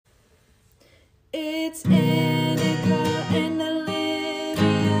It's Annika and Olivia,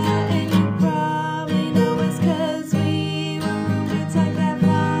 and you probably know us 'cause we were roommates at that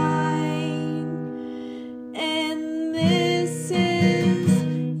line. And this is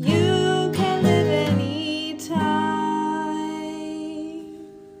You Can Live Anytime.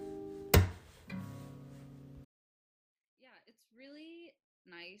 Yeah, it's really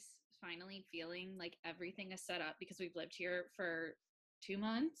nice finally feeling like everything is set up because we've lived here for 2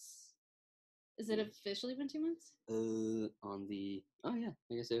 months. Is it officially been 2 months? I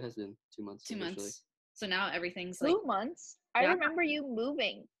guess it has been 2 months 2 months. officially. So now everything's like 2 months? I Yeah. remember you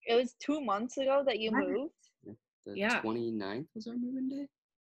moving. It was 2 months ago that you What? moved. The Yeah. 29th was our moving day.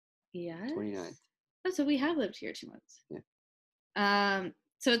 Yes. 29th. Oh, so we have lived here 2 months. Yeah.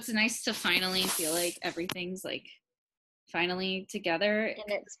 So it's nice to finally feel like everything's like finally together.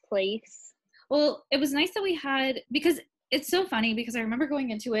 In its place. Well, it was nice that we had, because it's so funny because I remember going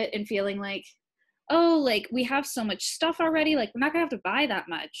into it and feeling like, oh, like we have so much stuff already, like we're not gonna have to buy that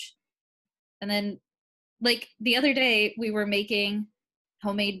much. And then like the other day we were making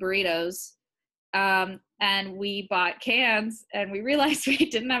homemade burritos, and we bought cans and we realized we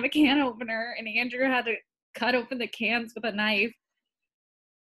didn't have a can opener and Andrew had to cut open the cans with a knife.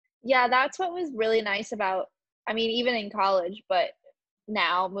 Yeah, that's what was really nice about, I mean, even in college, but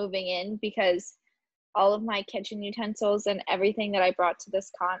now moving in, because all of my kitchen utensils and everything that I brought to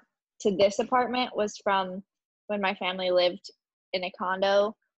this apartment was from when my family lived in a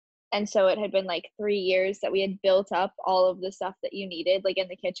condo. And so it had been like 3 years that we had built up all of the stuff that you needed, like in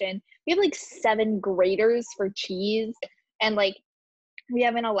the kitchen. We have like 7 graters for cheese, and like we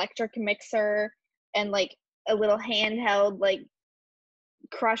have an electric mixer and like a little handheld like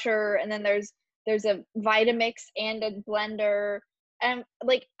crusher, and then there's a Vitamix and a blender. And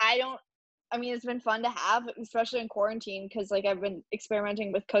like I mean, it's been fun to have, especially in quarantine, because like I've been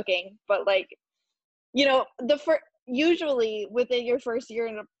experimenting with cooking. But like, you know, usually within your first year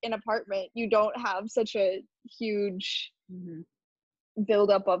in an apartment, you don't have such a huge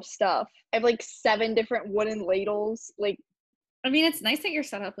buildup of stuff. I have like 7 different wooden ladles. Like, I mean, it's nice that you're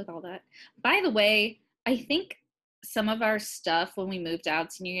set up with all that. By the way, I think some of our stuff when we moved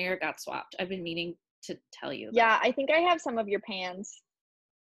out senior year got swapped. I've been meaning to tell you. Yeah, I think I have some of your pans.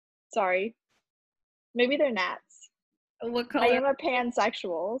 Sorry. Maybe they're gnats. What color? I am a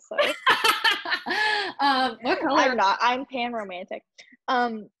pansexual, so. What color? I'm not. I'm pan romantic.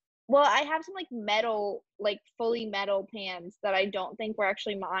 Well, I have some like metal, like fully metal pans that I don't think were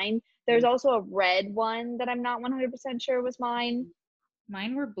actually mine. There's also a red one that I'm not 100% sure was mine.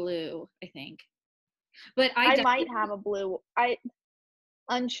 Mine were blue, I think. But I might have a blue.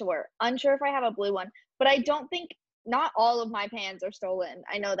 Unsure if I have a blue one, but I don't think, not all of my pans are stolen.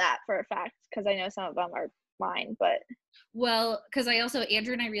 I know that for a fact because I know some of them are mine. But well, because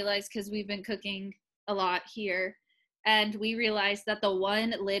Andrew and I realized, because we've been cooking a lot here, and we realized that the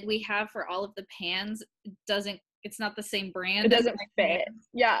one lid we have for all of the pans it's not the same brand. It doesn't fit.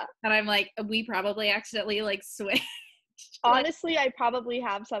 Yeah. And I'm like, we probably accidentally like switched. Honestly, I probably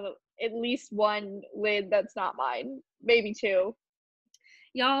have at least one lid that's not mine, maybe 2.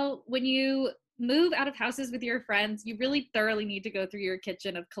 Y'all, when you move out of houses with your friends, you really thoroughly need to go through your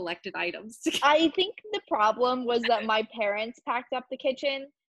kitchen of collected items. I think the problem was that my parents packed up the kitchen,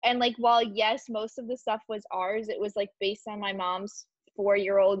 and like, while yes, most of the stuff was ours, it was like based on my mom's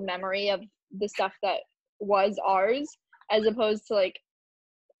 4-year-old memory of the stuff that was ours, as opposed to like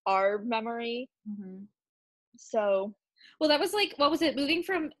our memory. So, well, that was like, what was it? Moving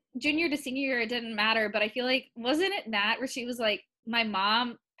from junior to senior year, it didn't matter, but I feel like, wasn't it Nat where she was like, my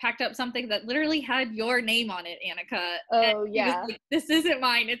mom packed up something that literally had your name on it, Annika. Oh, yeah. Like, this isn't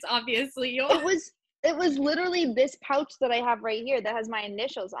mine. It's obviously yours. It was literally this pouch that I have right here that has my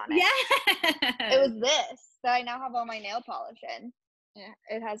initials on it. Yeah. It was this that I now have all my nail polish in. Yeah,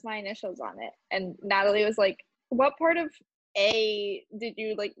 it has my initials on it. And Natalie was like, what part of A did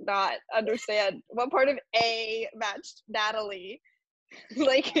you like not understand? What part of A matched Natalie?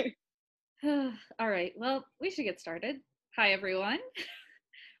 Like, all right. Well, we should get started. Hi, everyone.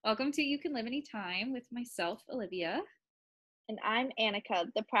 Welcome to You Can Live Anytime with myself, Olivia. And I'm Annika,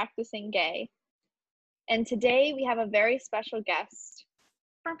 the practicing gay. And today we have a very special guest.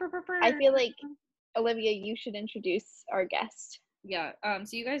 I feel like, Olivia, you should introduce our guest. Yeah,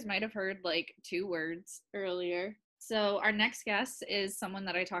 so you guys might have heard like 2 words earlier. So our next guest is someone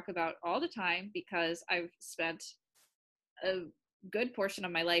that I talk about all the time because I've spent a good portion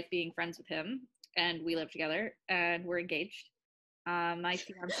of my life being friends with him, and we live together and we're engaged. My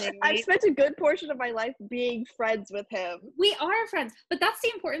fiance. I've spent a good portion of my life being friends with him. We are friends, but that's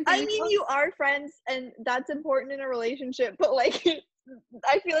the important thing. I mean, you are friends, and that's important in a relationship, but like,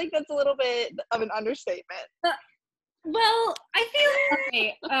 I feel like that's a little bit of an understatement. Well, I feel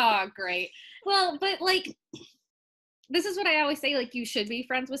okay. Oh, great. Well, but like, this is what I always say, like, you should be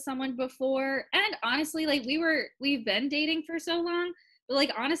friends with someone before. And honestly, like, we've been dating for so long, but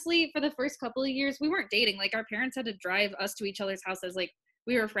like, honestly, for the first couple of years, we weren't dating. Like, our parents had to drive us to each other's houses. Like,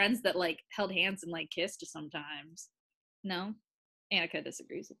 we were friends that like held hands and like kissed sometimes. No? Annika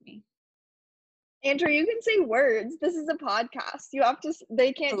disagrees with me. Andrew, you can say words. This is a podcast. You have to.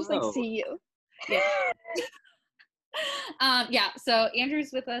 They can't just like Hello. see you. Yeah. Yeah, so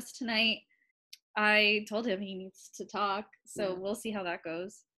Andrew's with us tonight. I told him he needs to talk, so Yeah. we'll see how that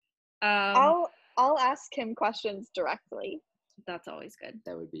goes. I'll ask him questions directly. That's always good.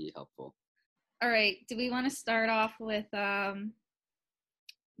 That would be helpful. All right, do we want to start off with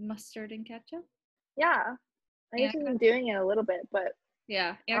mustard and ketchup? Yeah, I guess Yeah. I've been doing it a little bit, but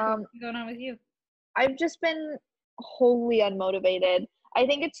Yeah, Annika, what's going on with you? I've just been wholly unmotivated. I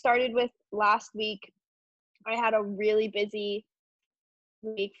think it started with last week. I had a really busy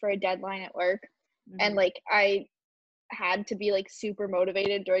week for a deadline at work, and like I had to be like super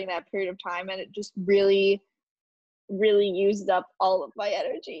motivated during that period of time, and it just really used up all of my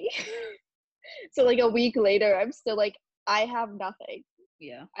energy. So like a week later, I'm still like, I have nothing.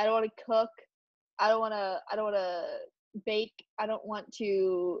 Yeah. I don't want to cook. I don't want to bake. I don't want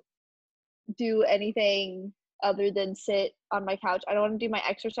to do anything other than sit on my couch. I don't want to do my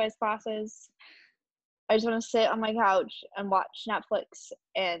exercise classes. I just want to sit on my couch and watch Netflix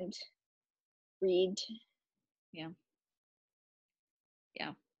and read. Yeah,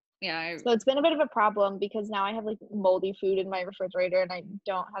 So it's been a bit of a problem because now I have like moldy food in my refrigerator and I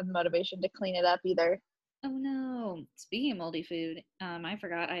don't have the motivation to clean it up either. oh no. Speaking of moldy food, I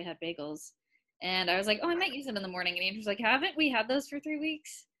forgot I had bagels. And I was like, oh, I might use them in the morning. And Andrew's like, haven't we had those for 3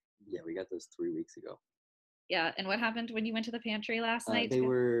 weeks? Yeah, we got those 3 weeks ago. Yeah, and what happened when you went to the pantry last night? They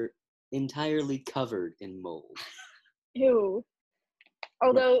were entirely covered in mold. Ew.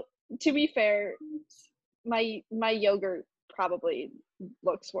 Although to be fair, my yogurt probably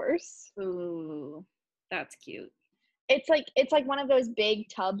looks worse. Ooh, that's cute. It's like one of those big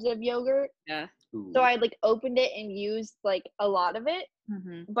tubs of yogurt. Yeah. Ooh. So I like opened it and used like a lot of it,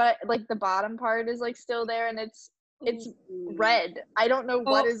 but like the bottom part is like still there and it's red. I don't know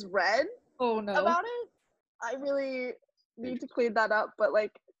what is red Oh no. about it. I really need to clean that up, but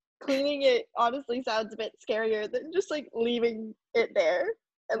like cleaning it honestly sounds a bit scarier than just like leaving it there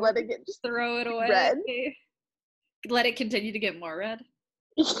and letting it just Throw it away. red. Let it continue to get more red.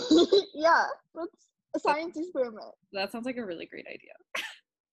 Yeah, that's a science experiment. That sounds like a really great idea. Oh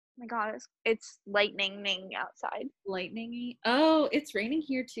my god, it's lightning outside. Lightning-y. Oh, it's raining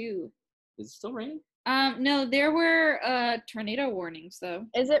here too. Is it still raining? No, there were tornado warnings though.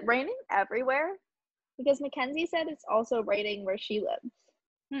 Is it raining everywhere? Because Mackenzie said it's also raining where she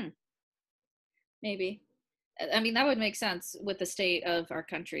lives. Maybe. I mean, that would make sense with the state of our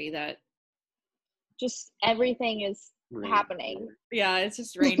country that Just everything is Raining. happening. yeah, it's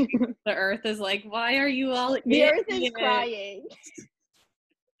just raining. The earth is like, why are you all The earth is idiots?" crying.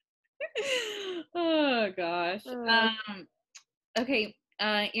 Oh gosh. Ugh. Okay,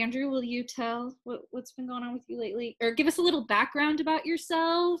 Andrew, will you tell what's been going on with you lately? Or give us a little background about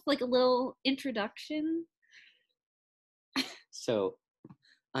yourself, like a little introduction. So,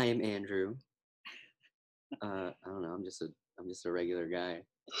 I am Andrew. I don't know. I'm just a regular guy.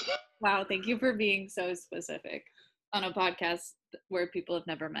 Wow, thank you for being so specific on a podcast where people have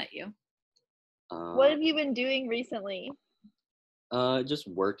never met you. What have you been doing recently? Just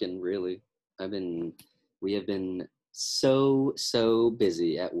working, really. We have been so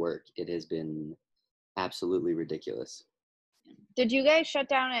busy at work. It has been absolutely ridiculous. Did you guys shut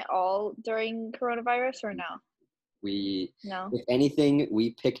down at all during coronavirus or no? No. If anything,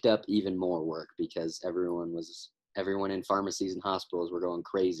 we picked up even more work because everyone in pharmacies and hospitals were going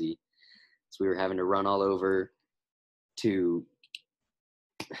crazy. So we were having to run all over to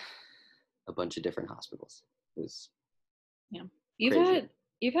a bunch of different hospitals. It was crazy.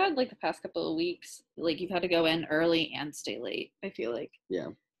 You've had like the past couple of weeks, like you've had to go in early and stay late, I feel like. Yeah,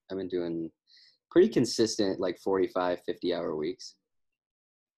 I've been doing pretty consistent, like 45, 50-hour weeks.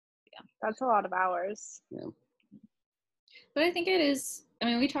 Yeah. That's a lot of hours. Yeah. But I think it is, I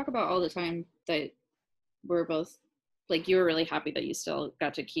mean, we talk about all the time that we're both, like, you were really happy that you still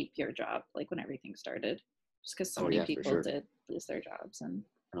got to keep your job, like, when everything started. Just because so many yeah, for people sure. did lose their jobs. And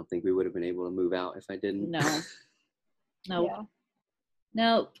I don't think we would have been able to move out if I didn't. no. Nope. Yeah.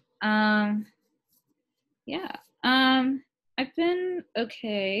 Nope. Yeah. I've been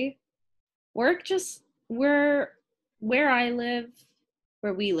okay. Work just where we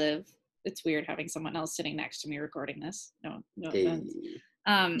live, it's weird having someone else sitting next to me recording this. No Hey. offense.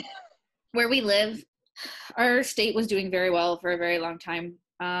 Where we live, our state was doing very well for a very long time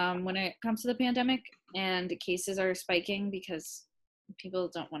when it comes to the pandemic, and cases are spiking because people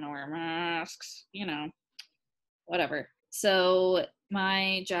don't want to wear masks, whatever. So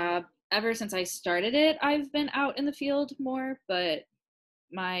my job, ever since I started it, I've been out in the field more, but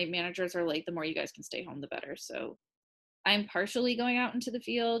my managers are like, the more you guys can stay home, the better. So I'm partially going out into the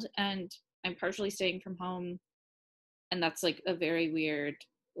field and I'm partially staying from home. And that's like a very weird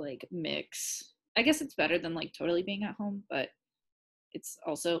like mix. I guess it's better than like totally being at home, but it's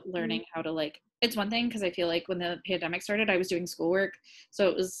also learning how to like, it's one thing because I feel like when the pandemic started, I was doing schoolwork. So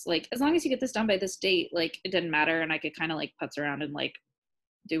it was like, as long as you get this done by this date, like it didn't matter. And I could kind of like putz around and like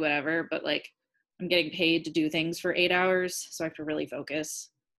do whatever. But like I'm getting paid to do things for 8 hours. So I have to really focus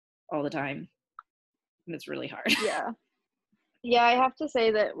all the time. And it's really hard. Yeah. Yeah, I have to say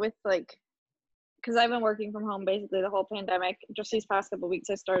that with like, because I've been working from home basically the whole pandemic. Just these past couple of weeks,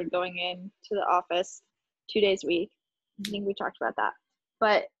 I started going in to the office 2 days a week. I think we talked about that.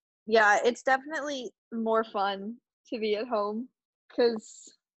 But yeah, it's definitely more fun to be at home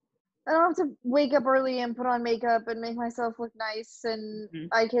because I don't have to wake up early and put on makeup and make myself look nice. And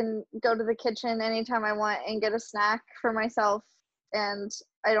I can go to the kitchen anytime I want and get a snack for myself. And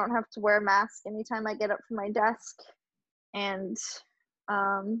I don't have to wear a mask anytime I get up from my desk. And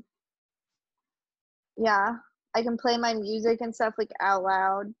yeah, I can play my music and stuff like out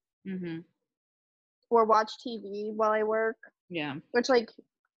loud or watch TV while I work. Yeah. Which like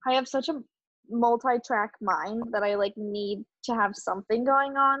I have such a multi-track mind that I like need to have something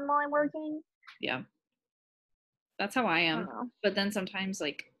going on while I'm working. Yeah. That's how I am. I don't know. But then sometimes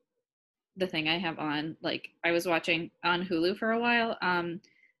like the thing I have on, like I was watching on Hulu for a while,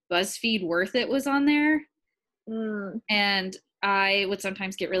 BuzzFeed Worth It was on there. And I would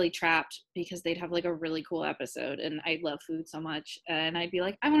sometimes get really trapped because they'd have like a really cool episode and I love food so much and I'd be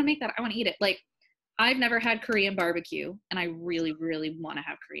like, I want to make that. I want to eat it. Like I've never had Korean barbecue and I really, really want to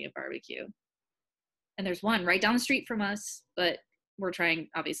have Korean barbecue. And there's one right down the street from us, but we're trying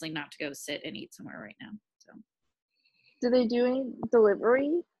obviously not to go sit and eat somewhere right now. So do they do any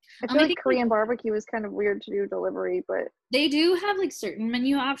delivery? I feel like Korean barbecue is kind of weird to do delivery, but they do have like certain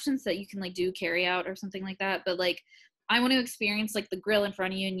menu options that you can like do carry out or something like that. But like I want to experience like the grill in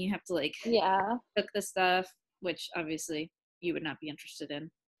front of you and you have to like cook the stuff, which obviously you would not be interested in.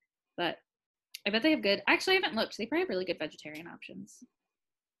 But I bet they have good. Actually, I haven't looked. They probably have really good vegetarian options.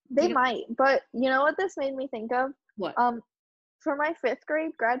 They might, but you know what this made me think of? What? For my 5th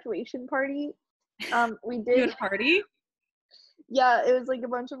grade graduation party, we did you had a party? Yeah, it was like a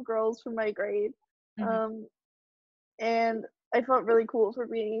bunch of girls from my grade. And I felt really cool for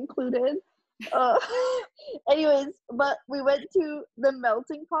being included. Anyways, but we went to the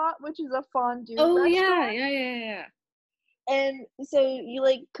Melting Pot, which is a fondue restaurant. Yeah. And so you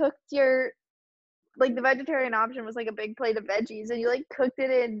like cooked your, like the vegetarian option was like a big plate of veggies and you like cooked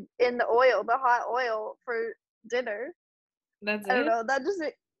it in the oil, the hot oil for dinner. That's I don't know, that just,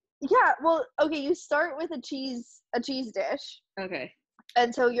 yeah, well, okay, you start with a cheese dish. Okay.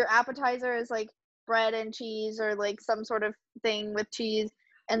 And so your appetizer is like bread and cheese or like some sort of thing with cheese.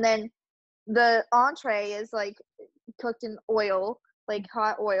 And then the entree is like cooked in oil, like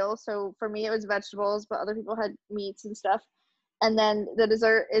hot oil. So for me, it was vegetables, but other people had meats and stuff. And then the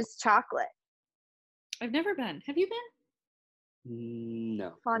dessert is chocolate. I've never been. Have you been?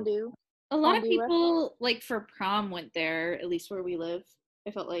 No. Fondue. A lot of people, like for prom, went there. At least where we live.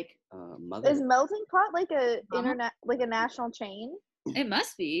 I felt like. Is Melting Pot like a like a national chain? It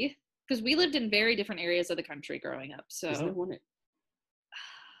must be, because we lived in very different areas of the country growing up. So. Isn't it one? What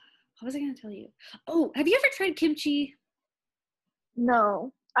was I going to tell you? Oh, have you ever tried kimchi?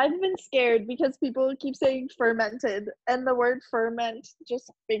 No. I've been scared because people keep saying fermented, and the word ferment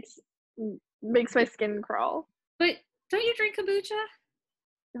just makes my skin crawl. But don't you drink kombucha?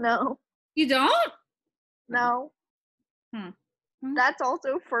 No. You don't? No. That's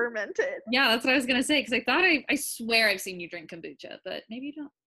also fermented. Yeah, that's what I was going to say, because I thought I swear I've seen you drink kombucha, but maybe you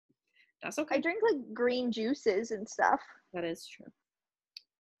don't. That's okay. I drink like green juices and stuff. That is true.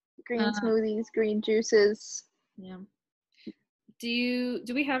 Green smoothies, green juices. Yeah.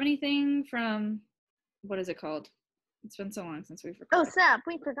 Do we have anything from, what is it called? It's been so long since we've recorded. Oh snap,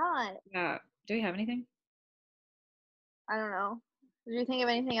 we forgot. Yeah. Do we have anything? I don't know. Did you think of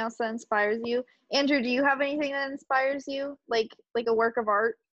anything else that inspires you? Andrew, do you have anything that inspires you? Like a work of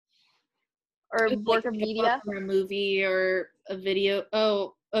art? Or a work of media? Or a movie or a video.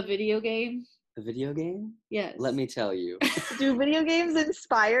 Oh, a video game? A video game? Yes. Let me tell you. Do video games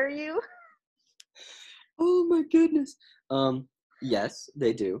inspire you? Oh my goodness. Yes,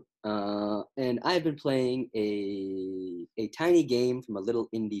 they do. And I've been playing a tiny game from a little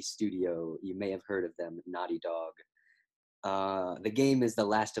indie studio. You may have heard of them, Naughty Dog. The game is The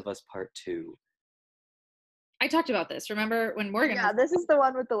Last of Us Part 2. I talked about this. Remember when Morgan Yeah, was this is the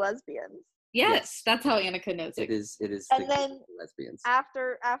one with the lesbians. Yes, that's how Annika knows it. It is And the then game of lesbians.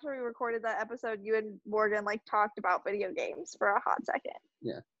 After we recorded that episode, you and Morgan like talked about video games for a hot second.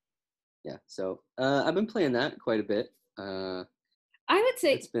 Yeah. So I've been playing that quite a bit. I would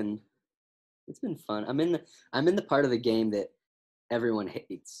say It's been fun. I'm in the part of the game that everyone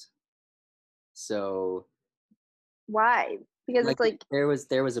hates. So Why? Because it's like there was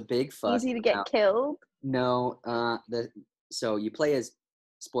a big fuss. easy to get killed. No, so you play as,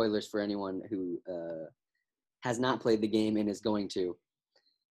 spoilers for anyone who has not played the game and is going to,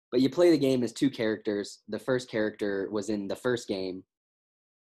 but you play the game as two characters. The first character was in the first game,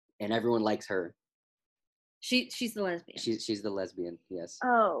 and everyone likes her. she's the lesbian. She's the lesbian. Yes.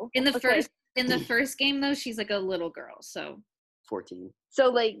 Oh. in the okay. first game though, she's like a little girl. So 14. So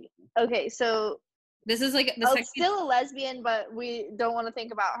like okay, so this is like the second, still a lesbian, but we don't want to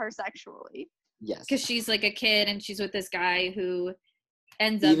think about her sexually. Yes. because she's like a kid and she's with this guy who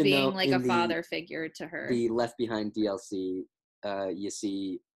ends up Even being though like in a the- father figure to her. The Left Behind DLC, you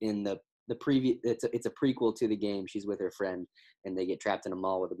see in the previous, it's a prequel to the game. She's with her friend, and they get trapped in a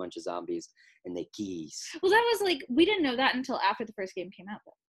mall with a bunch of zombies, and they kiss. Well, that was like we didn't know that until after the first game came out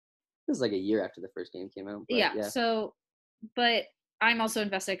though. It was like a year after the first game came out. But Yeah. So, but I'm also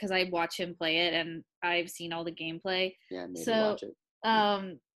invested because I watch him play it and I've seen all the gameplay. Yeah, I made So, me watch it.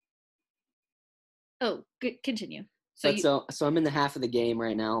 Oh, good. Continue. So I'm in the half of the game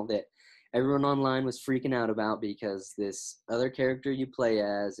right now that everyone online was freaking out about, because this other character you play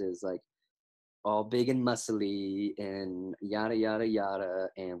as is like all big and muscly and yada yada yada,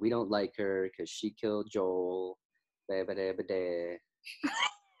 and we don't like her because she killed Joel. Ba-ba-da-ba-da.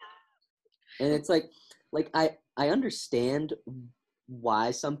 And it's like I understand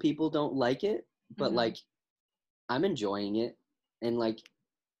why some people don't like it, but Mhm. like I'm enjoying it, and like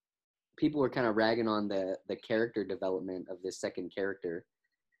people were kind of ragging on the character development of this second character,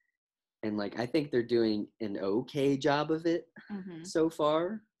 and like I think they're doing an okay job of it Mhm. so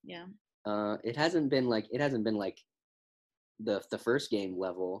far. Yeah. It hasn't been like the first game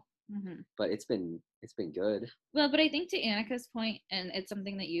level, Mhm. but it's been good. Well, but I think to Annika's point, and it's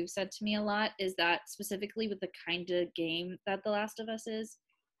something that you've said to me a lot, is that specifically with the kind of game that The Last of Us is,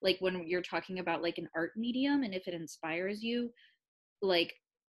 like when you're talking about like an art medium and if it inspires you, like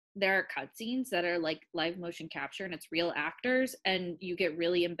there are cutscenes that are like live motion capture and it's real actors and you get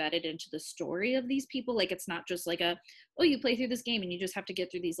really embedded into the story of these people. Like it's not just like you play through this game and you just have to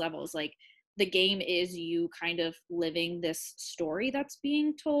get through these levels. Like the game is you kind of living this story that's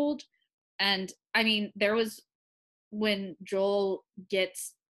being told. And I mean, there was when Joel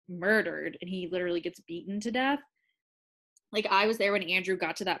gets murdered and he literally gets beaten to death. Like I was there when Andrew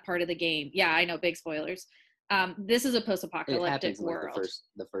got to that part of the game. Yeah, I know, big spoilers. This is a It post-apocalyptic happens in like world.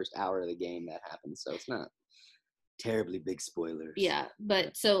 the first hour of the game that happens, so it's not terribly big spoilers. Yeah,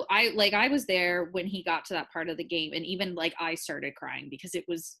 but so I was there when he got to that part of the game, and even like I started crying because it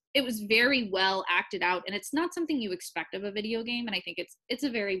was very well acted out, and it's not something you expect of a video game, and I think it's a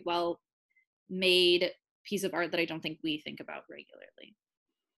very well made piece of art that I don't think we think about regularly,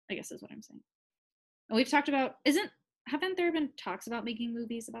 I guess is what I'm saying. And we've talked about haven't there been talks about making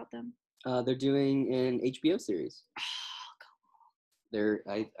movies about them? They're doing an HBO series.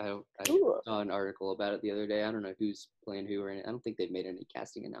 I Ooh. saw an article about it the other day. I don't know who's playing who or any. I don't think they've made any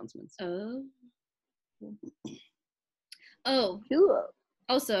casting announcements. Oh, Cool.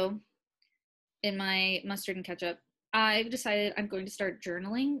 also in my mustard and ketchup, I've decided I'm going to start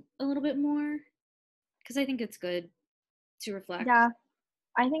journaling a little bit more because I think it's good to reflect. Yeah,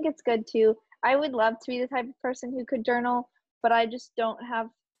 I think it's good too. I would love to be the type of person who could journal, but I just don't have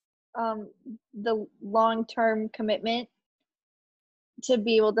the long-term commitment to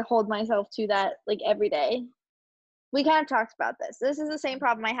be able to hold myself to that like every day. We kind of talked about this. This is the same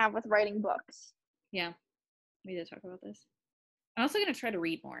problem I have with writing books. Yeah, we did talk about this. I'm also going to try to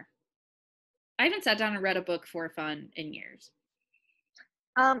read more. I haven't sat down and read a book for fun in years.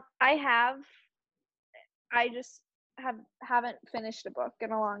 I just haven't finished a book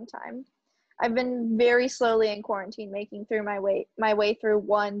in a long time. I've been very slowly in quarantine making through my way through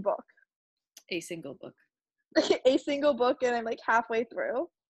one book. A single book. A single book, and I'm like halfway through.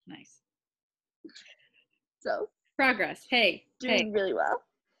 Nice. So Progress. Hey, doing really well.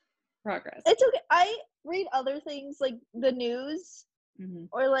 progress. It's okay. I read other things like the news Mm-hmm.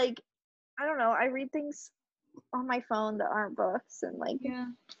 or like I don't know. I read things on my phone that aren't books and like Yeah,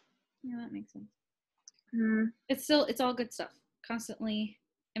 that makes sense. mm, It's all good stuff. constantly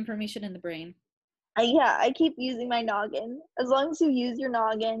information in the brain. I keep using my noggin. As long as you use your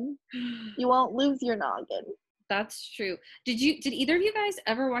noggin, you won't lose your noggin. That's true. Did either of you guys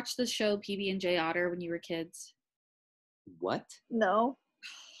ever watch the show PB&J Otter when you were kids? What? No.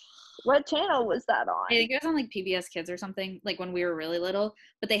 What channel was that on? I think it was on like PBS Kids or something, like when we were really little.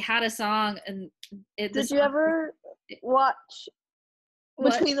 But they had a song, and Did you ever watch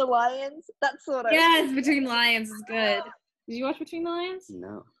What? Between the Lions? That's what I. Yes, Between the Lions is good. Did you watch Between the Lions?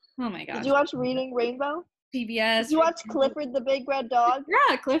 No. Oh my gosh. Did you watch Reading Rainbow? PBS? Did you watch Clifford the Big Red Dog?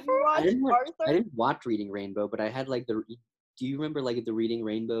 Yeah, Did Clifford. you watch I Arthur? didn't watch Reading Rainbow, but I had like do you remember like the Reading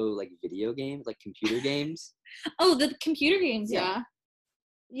Rainbow like video games, like computer games? Oh, the computer games. Yeah.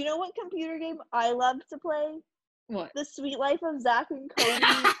 You know what computer game I love to play? What? The Sweet Life of Zach and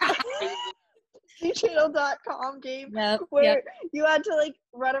Cody channel.com game Yep. where Yep. you had to like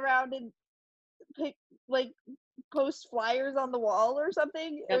run around and pick like post flyers on the wall or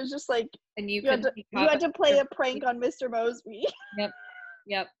something. Yep. It was just like And you had to play a prank on Mr. Mosby.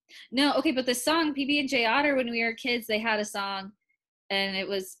 Yep. No, okay, but the song PB&J Otter, when we were kids, they had a song, and it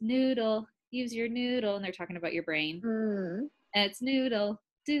was noodle, use your noodle, and they're talking about your brain. Mm. And it's noodle,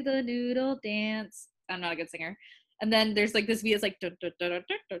 do the noodle dance. I'm not a good singer. And then there's like this beat, it's like, dur, dur, dur,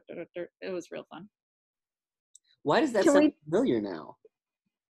 dur, dur, dur, dur. It was real fun. Why does that Can sound we- familiar now?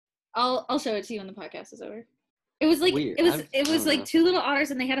 I'll show it to you when the podcast is over. It was like Weird. it was I don't like know. two little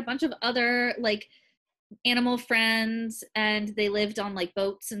otters, and they had a bunch of other like animal friends, and they lived on like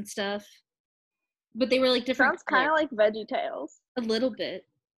boats and stuff. But they were like different. Sounds kind of like VeggieTales. a little bit.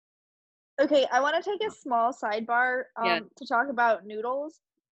 Okay, I want to take a small sidebar Yeah. to talk about noodles.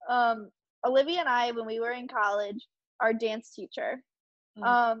 Olivia and I, when we were in college, our dance teacher.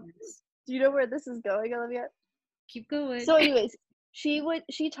 Oh, Do you know where this is going, Olivia? keep going. So, anyways,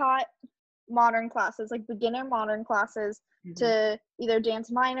 she taught modern classes, like beginner modern classes, Mhm. to either dance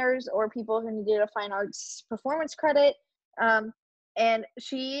minors or people who needed a fine arts performance credit. And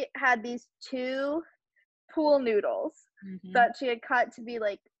she had these two pool noodles Mhm. that she had cut to be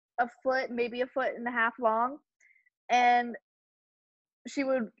like a foot, maybe a foot and a half long. And she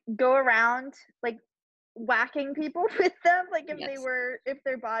would go around like whacking people with them, like Yes. if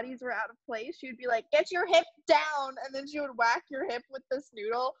their bodies were out of place, she would be like, get your hip down, and then she would whack your hip with this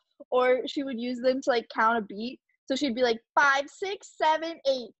noodle. Or she would use them to like count a beat, so she'd be like 5, 6, 7,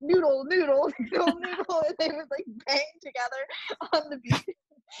 8, noodle, noodle, noodle, noodle, and they would like bang together on the beat.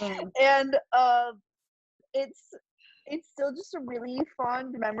 And it's still just a really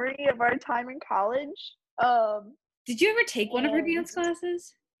fond memory of our time in college. Did you ever take one of her and- dance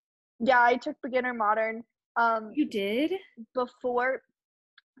classes? Yeah, I took beginner modern. You did? Before,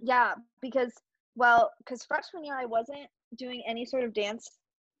 because freshman year I wasn't doing any sort of dance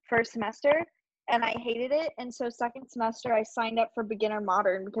first semester, and I hated it. And so second semester I signed up for beginner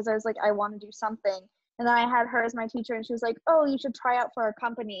modern because I was like, I want to do something. And then I had her as my teacher, and she was like, oh, you should try out for our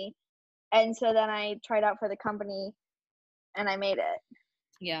company. And so then I tried out for the company, and I made it.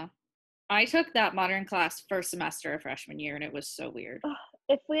 Yeah. I took that modern class first semester of freshman year, and it was so weird.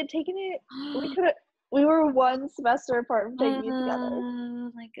 If we had taken it, we were one semester apart from taking it together.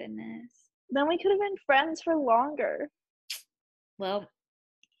 Oh my goodness. Then we could have been friends for longer. Well,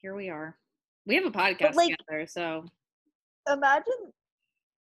 here we are. We have a podcast like- together, so Imagine,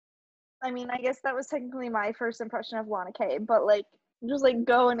 I mean, I guess that was technically my first impression of Lana K, but like just like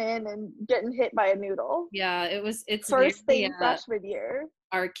going in and getting hit by a noodle. yeah, it's First very, thing freshman year.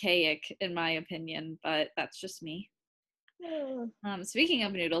 archaic in my opinion, but that's just me. Speaking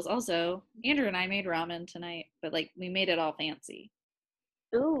of noodles, also Andrew and I made ramen tonight, but like we made it all fancy.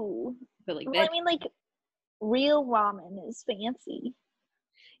 Ooh. But like Well, I mean, like real ramen is fancy.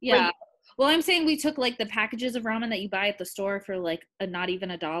 yeah. like- Well, I'm saying we took like the packages of ramen that you buy at the store for like not even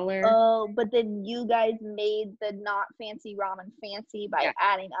 $1. Oh, but then you guys made the not fancy ramen fancy by Yeah.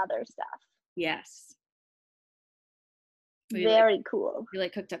 adding other stuff. Yes. We, Very cool. we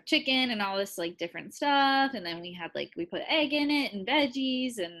like cooked up chicken and all this like different stuff, and then we put egg in it and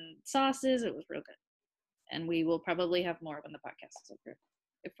veggies and sauces. It was real good, and we will probably have more when the podcast is over,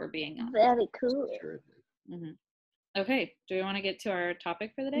 if we're being honest. Very cool. Sure. Hmm. Okay, do we want to get to our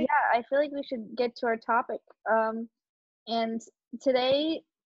topic for the day? Yeah, I feel like we should get to our topic. And today,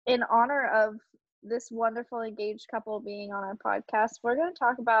 in honor of this wonderful engaged couple being on our podcast, we're going to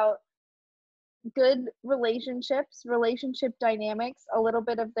talk about good relationships, relationship dynamics, a little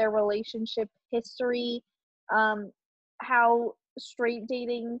bit of their relationship history, how straight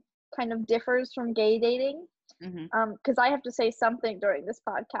dating kind of differs from gay dating. Hmm. Because I have to say something during this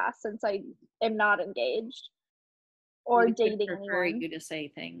podcast since I am not engaged or dating prefer anyone. you to say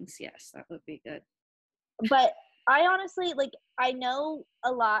things. Yes, that would be good. But I honestly, like, I know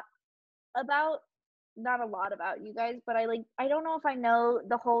a lot about, not a lot about you guys, but I don't know if I know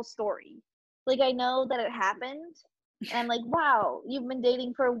the whole story. Like, I know that it happened, and I'm like, wow, you've been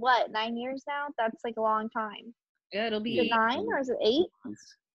dating for what, 9 years now? That's like a long time. Yeah, it'll Is it be 9 or is it 8?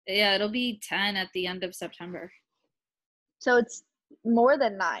 yeah, it'll be 10 at the end of September. So it's more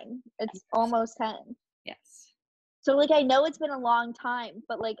than 9. It's almost 10. Yes. So like I know it's been a long time,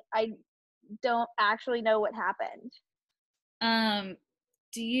 but like I don't actually know what happened.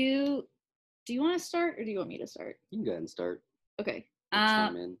 Do you want to start or do you want me to start? You can go ahead and start. Okay. I'll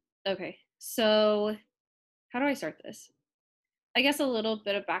chime in. Okay. So how do I start this? I guess a little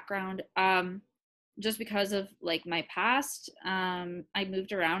bit of background. Just because of like my past, I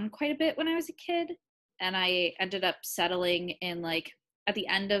moved around quite a bit when I was a kid, and I ended up settling in like at the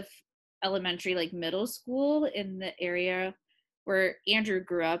end of elementary, like middle school, in the area where Andrew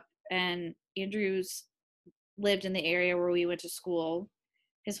grew up, and Andrew's lived in the area where we went to school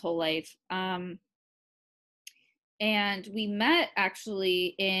his whole life. And we met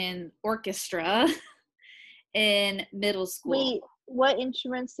actually in orchestra in middle school. Wait, what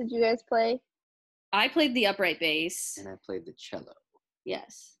instruments did you guys play? I played the upright bass. And I played the cello.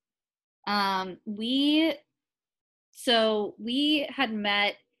 Yes. We had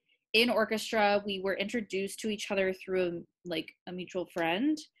met in orchestra. We were introduced to each other through a mutual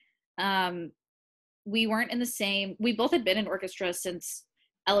friend. We weren't in the same, we both had been in orchestra since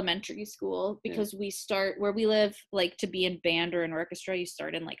elementary school because we start where we live, like to be in band or in orchestra, you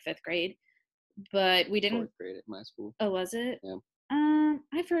start in like 5th grade. But we didn't. 4th grade at my school. Oh, was it? Yeah.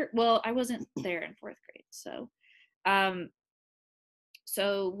 I wasn't there in 4th grade, so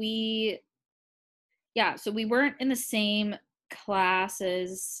we weren't in the same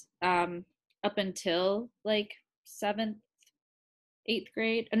classes up until like 7th, 8th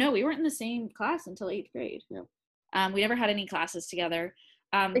grade. No, we weren't in the same class until 8th grade. Yeah. We never had any classes together.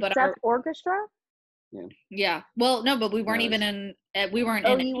 Except orchestra? Yeah. Well, no, but we weren't even in. We weren't.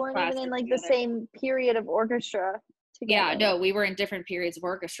 Oh, in you weren't even in like together. the same period of orchestra together. Yeah, no, we were in different periods of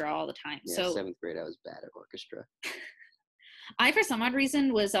orchestra all the time. Yeah, so 7th grade, I was bad at orchestra. I, for some odd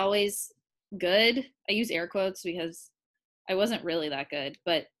reason, was always good. I use air quotes because I wasn't really that good,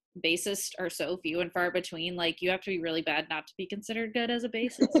 but bassists are so few and far between. Like, you have to be really bad not to be considered good as a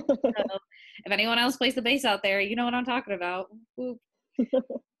bassist. So if anyone else plays the bass out there, you know what I'm talking about.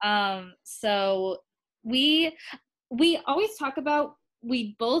 So we always talk about,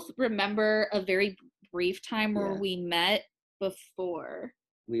 we both remember a very brief time where we met before.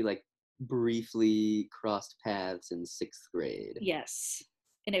 We like briefly crossed paths in 6th grade. Yes.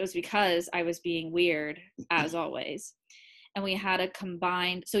 And it was because I was being weird, as always. And we had a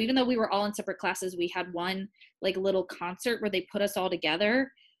combined, so even though we were all in separate classes, we had one like little concert where they put us all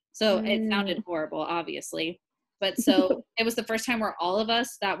together. So it sounded horrible, obviously. But so it was the first time where all of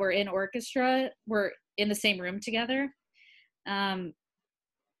us that were in orchestra were in the same room together.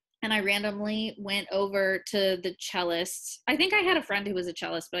 And I randomly went over to the cellist. I think I had a friend who was a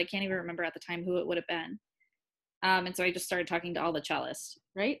cellist, but I can't even remember at the time who it would have been. And so I just started talking to all the cellists,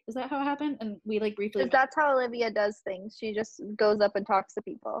 right? Is that how it happened? And we like briefly. That's how Olivia does things. She just goes up and talks to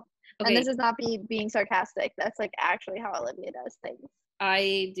people. Okay. And this is not being sarcastic. That's like actually how Olivia does things.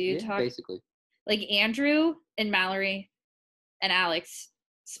 I do talk. Basically. Like Andrew and Mallory and Alex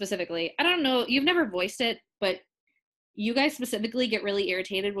specifically. I don't know. You've never voiced it, but you guys specifically get really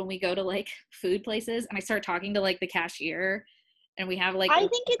irritated when we go to like food places and I start talking to like the cashier and we have like I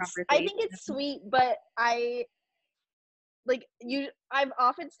think it's sweet, but I'm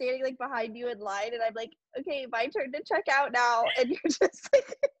often standing like behind you in line and I'm like, okay, my turn to check out now, and you're just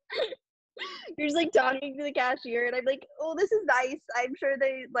like talking to the cashier and I'm like, oh, this is nice. I'm sure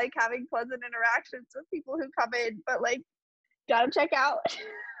they like having pleasant interactions with people who come in, but like gotta check out.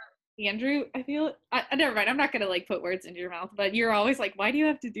 Andrew, I feel never mind. I'm not gonna like put words into your mouth, but you're always like, why do you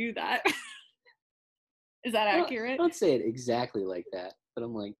have to do that? Is that accurate? I don't say it exactly like that, but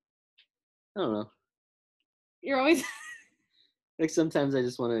I'm like, I don't know. You're always like, sometimes I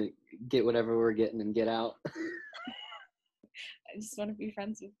just want to get whatever we're getting and get out. I just want to be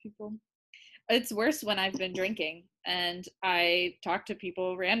friends with people. It's worse when I've been drinking and I talk to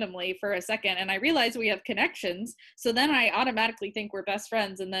people randomly for a second and I realize we have connections. So then I automatically think we're best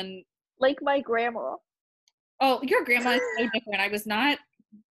friends, and then like my grandma. Oh, your grandma is so different. I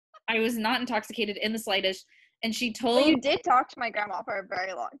was not intoxicated in the slightest. And she told. But you did talk to my grandma for a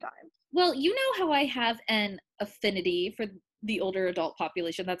very long time. Well, you know how I have an affinity for the older adult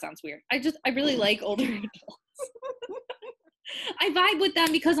population. That sounds weird. I really like older adults. I vibe with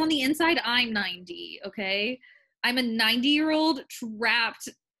them because on the inside, I'm 90, okay? I'm a 90-year-old trapped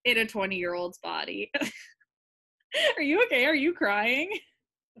in a 20-year-old's body. Are you okay? Are you crying?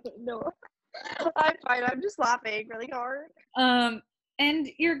 No, I'm fine. I'm just laughing really hard. And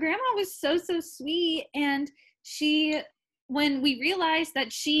your grandma was so sweet, and she, when we realized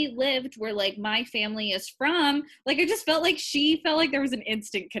that she lived where like my family is from, like I just felt like she felt like there was an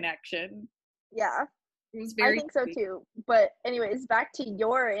instant connection. Yeah, It was I very think so sweet. too. But anyways, back to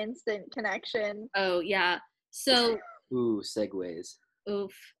your instant connection. Oh yeah. So Ooh, segues.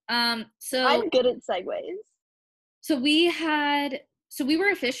 oof. I'm So good at segues. so we were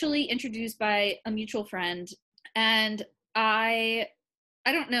officially introduced by a mutual friend, and I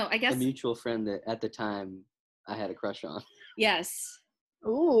don't know, I A guess mutual friend that at the time I had a crush on. yes.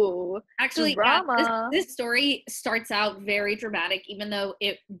 Ooh, Actually, yeah, drama. this story starts out very dramatic, even though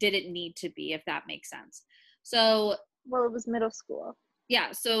it didn't need to be, if that makes sense. So Well, it was middle school.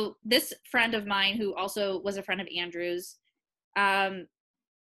 yeah, so this friend of mine who also was a friend of Andrew's,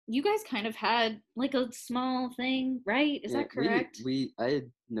 you guys kind of had like a small thing, right? Is Yeah, that correct? I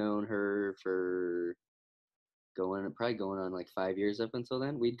had known her for probably going on like 5 years up until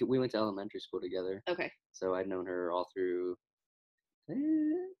then. We went to elementary school together, Okay. so I'd known her all through.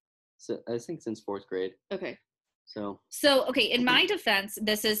 So I think since 4th grade. Okay. So Okay, in my defense,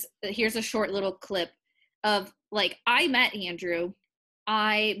 here's a short little clip of like I met Andrew.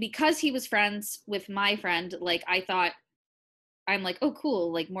 Because he was friends with my friend, like I thought I'm like, oh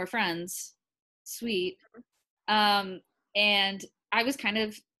cool, like more friends. Sweet. And I was kind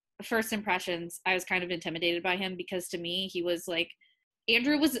of first impressions, I was kind of intimidated by him because to me he was like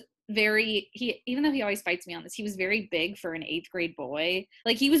Andrew was even though he always fights me on this, he was very big for an 8th grade boy.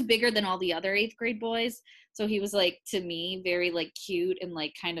 Like he was bigger than all the other 8th grade boys. So he was like to me very like cute and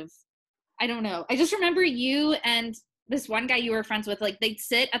like kind of, I don't know. I just remember you and this one guy you were friends with, like they'd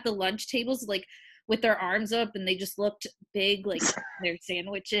sit at the lunch tables like with their arms up and they just looked big, like their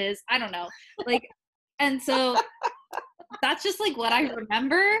sandwiches. I don't know. Like, and so that's just like what I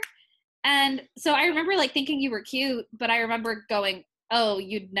remember. And so I remember like thinking you were cute, but I remember going, oh,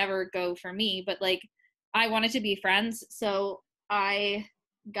 you'd never go for me. But like I wanted to be friends. So I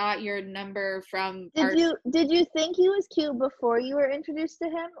got your number from Did you think he was cute before you were introduced to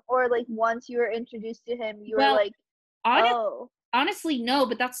him, or like once you were introduced to him, you were well, like, oh, honestly, no,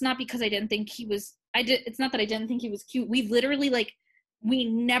 but that's not because I didn't think he was, it's not that I didn't think he was cute. We literally like, we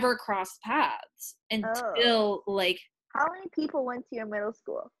never crossed paths until like. How many people went to your middle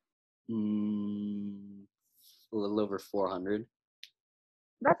school? a little over 400.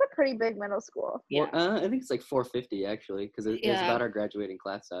 That's a pretty big middle school. Yeah. I think it's like 450 actually, because it's about our graduating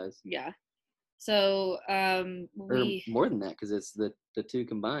class size. Yeah. So or more than that, because it's the two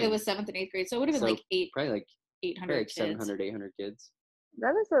combined. It was 7th and 8th grade, so it would have been like probably like 800 like kids. 700, 800 kids.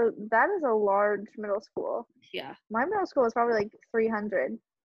 That is a large middle school. Yeah. My middle school was probably like 300.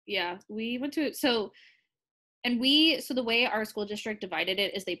 Yeah, we went to so the way our school district divided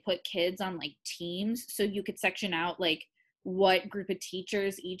it is they put kids on like teams, so you could section out like what group of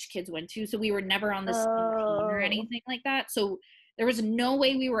teachers each kids went to. So we were never on the same team or anything like that. So there was no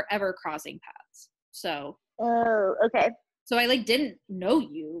way we were ever crossing paths. So okay. So I like didn't know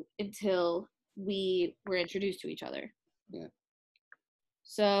you until we were introduced to each other. Yeah.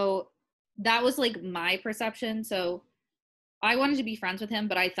 So that was like my perception. So I wanted to be friends with him,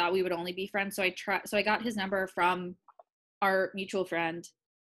 but I thought we would only be friends. So I got his number from our mutual friend,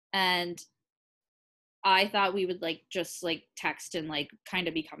 and I thought we would like just like text and like kind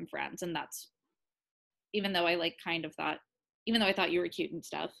of become friends. And that's, even though I thought you were cute and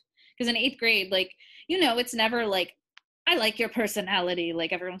stuff. Because in 8th grade, like, you know, it's never like, I like your personality.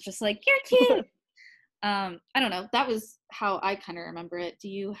 Like everyone's just like, you're cute. I don't know. That was how I kind of remember it. Do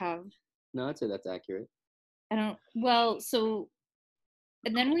you have? No, I'd say that's accurate. So,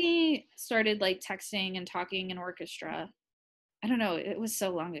 and then we started like texting and talking in orchestra. I don't know. It was so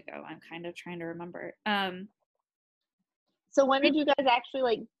long ago. I'm kind of trying to remember. So when did you guys actually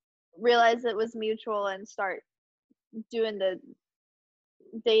like realize it was mutual and start doing the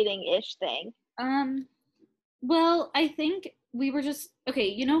dating-ish thing? Well, I think we were just, okay,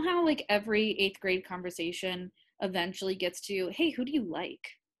 you know how like every 8th grade conversation eventually gets to, hey, who do you like?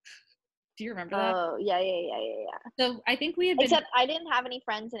 Do you remember that? Oh, yeah. So I think we had been... Except I didn't have any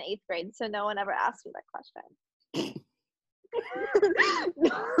friends in 8th grade, so no one ever asked me that question.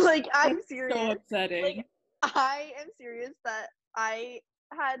 Like, I'm serious. So upsetting. Like, I am serious that I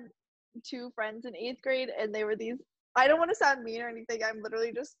had 2 friends in 8th grade, and they were these, I don't want to sound mean or anything, I'm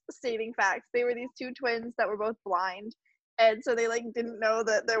literally just stating facts. They were these 2 twins that were both blind, and so they like didn't know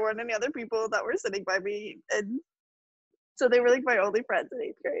that there weren't any other people that were sitting by me, and so they were like my only friends in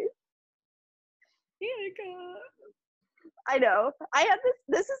 8th grade. I know. I had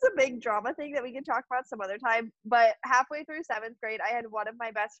this is a big drama thing that we can talk about some other time, but halfway through 7th grade, I had one of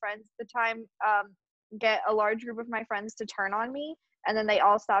my best friends at the time get a large group of my friends to turn on me, and then they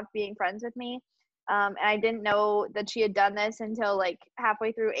all stopped being friends with me. And I didn't know that she had done this until like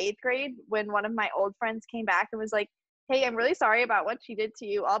halfway through 8th grade when one of my old friends came back and was like, "Hey, I'm really sorry about what she did to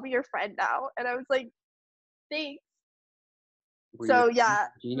you. I'll be your friend now." And I was like, "Thanks." Were So your yeah,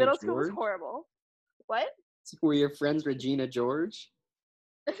 friends Regina middle school was George? horrible. What? Were your friends Regina George?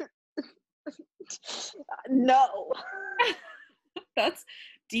 No. That's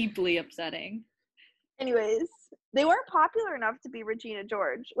deeply upsetting. Anyways, they weren't popular enough to be Regina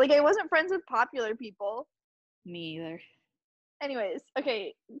George. Like, I wasn't friends with popular people. Me either. Anyways,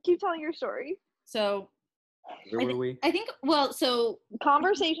 okay, keep telling your story. So Where were we? I think, well, so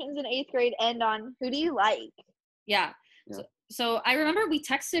Conversations in 8th grade end on who do you like? yeah. Yeah. So I remember we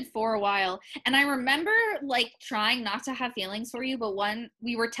texted for a while, and I remember like trying not to have feelings for you, but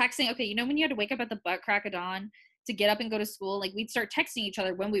we were texting, okay, you know when you had to wake up at the butt crack of dawn to get up and go to school, like we'd start texting each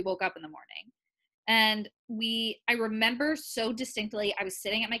other when we woke up in the morning. And I remember so distinctly, I was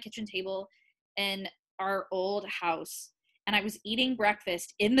sitting at my kitchen table in our old house, and I was eating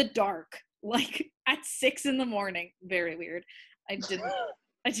breakfast in the dark, like at 6 a.m. Very weird. I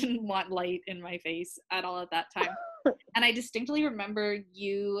didn't want light in my face at all at that time. And I distinctly remember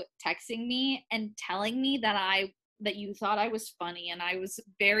you texting me and telling me that you thought I was funny, and I was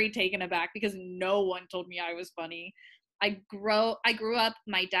very taken aback because no one told me I was funny. I grew up,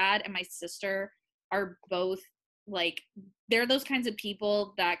 my dad and my sister are both like, they're those kinds of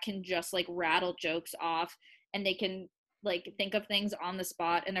people that can just like rattle jokes off, and they can like think of things on the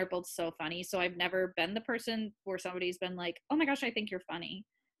spot, and they're both so funny. So I've never been the person where somebody's been like, "Oh my gosh, I think you're funny."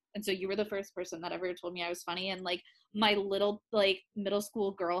 And so you were the first person that ever told me I was funny, and like my little like middle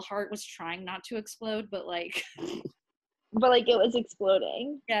school girl heart was trying not to explode, but like But like it was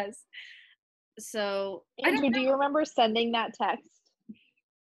exploding. yes. So Andrew, do you remember sending that text?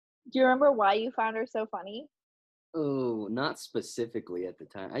 Do you remember why you found her so funny? Oh, not specifically at the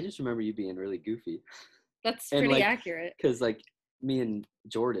time. I just remember you being really goofy. that's And, pretty like, accurate. Because, like, me and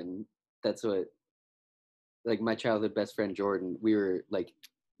Jordan, that's what, like, my childhood best friend Jordan, we were, like,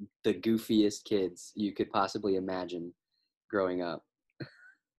 the goofiest kids you could possibly imagine growing up.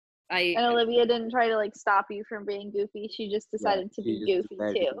 And Olivia didn't try to like stop you from being goofy. She just decided to be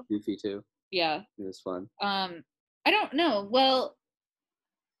goofy too. Goofy too. Yeah. It was fun. I don't know. Well,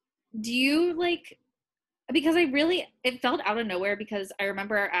 do you like, because it felt out of nowhere, because I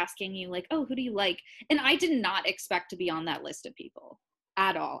remember asking you like, "Oh, who do you like?" And I did not expect to be on that list of people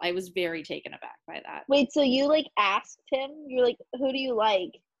at all. I was very taken aback by that. Wait, so you like asked him? You're like, "Who do you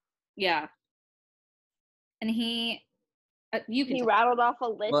like?" Yeah. And he rattled off a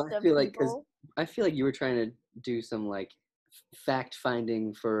list Well, I of feel like, 'cause people. I feel like you were trying to do some like fact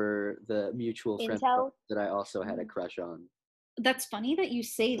finding for the mutual friend Intel? that I also had a crush on. That's funny that you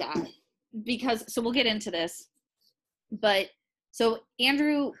say that, because so we'll get into this, but so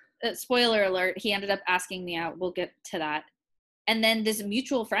Andrew, spoiler alert, he ended up asking me out. We'll get to that. And then this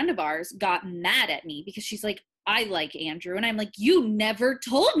mutual friend of ours got mad at me because she's like, "I like Andrew." And I'm like, "You never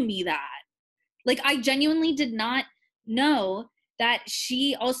told me that." Like, I genuinely did not know that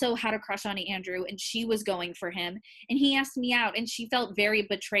she also had a crush on Andrew and she was going for him. And he asked me out, and she felt very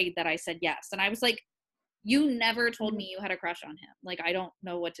betrayed that I said yes. And I was like, "You never told me you had a crush on him. Like, I don't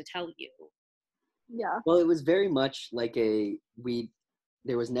know what to tell you." Yeah. Well, it was very much like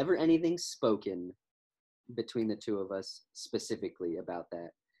there was never anything spoken between the two of us specifically about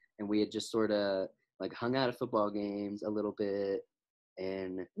that. And we had just sort of like hung out at football games a little bit,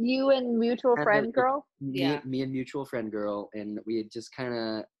 and You and mutual kinda, friend like, girl? Yeah. me and mutual friend girl, and we had just kind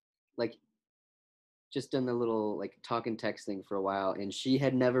of like just done a little like talk and texting for a while, and she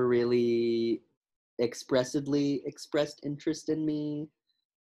had never really expressively expressed interest in me,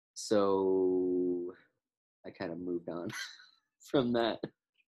 so I kind of moved on from that,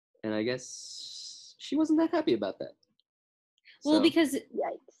 and I guess she wasn't that happy about that. Well, So, because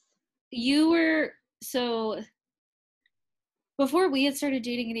Yikes. you were, so before we had started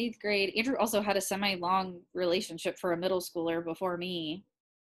dating in 8th grade, Andrew also had a semi-long relationship for a middle schooler before me.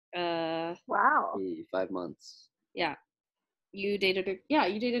 Wow. 5 months. Yeah. You dated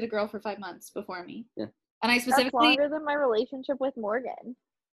a girl for 5 months before me. Yeah. And I That's specifically, longer than my relationship with Morgan.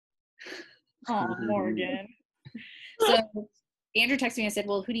 oh, Morgan. So Andrew texted me and said,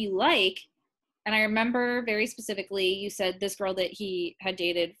 "Well, who do you like?" And I remember very specifically, you said this girl that he had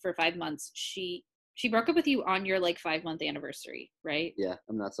dated for 5 months, she broke up with you on your like 5-month anniversary, right? Yeah,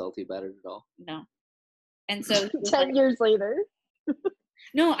 I'm not salty about it at all. No. And so he was 10 like, years later.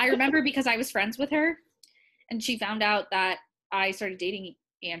 no, I remember because I was friends with her. and she found out that I started dating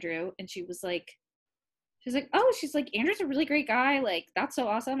Andrew, and she's like, oh, she's like, Andrew's a really great guy, like that's so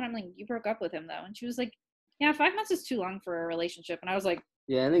awesome. And I'm like, you broke up with him though? And she was like, yeah, 5 months is too long for a relationship. And I was like,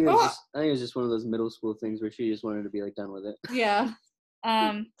 Yeah, I think it was just one of those middle school things where she just wanted to be like done with it. yeah.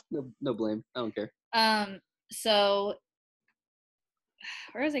 No blame. I don't care. So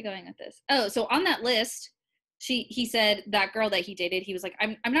where was I going with this? Oh, so on that list, he said that girl that he dated, he was like,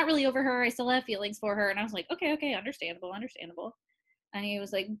 I'm not really over her. I still have feelings for her. And I was like, okay, understandable. And he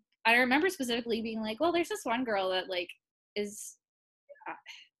was like, I remember specifically being like, well, there's this one girl that like is,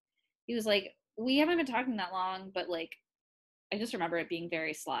 he was like, we haven't been talking that long, but like, I just remember it being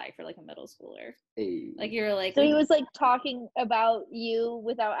very sly for like a middle schooler. Hey. Like you were like, So he was like talking about you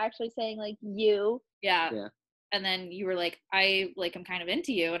without actually saying like you. yeah. And then you were like, I'm kind of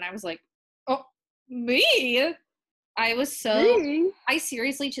into you. And I was like, oh, me? I was so, I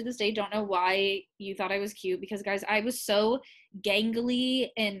seriously to this day don't know why you thought I was cute, because guys, I was so gangly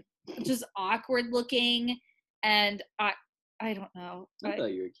and just awkward looking. And I don't know. I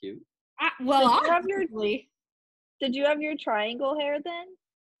thought you were cute. Did you have your triangle hair then?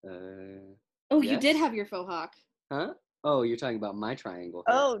 Oh, yes. You did have your faux hawk. Huh? Oh, you're talking about my triangle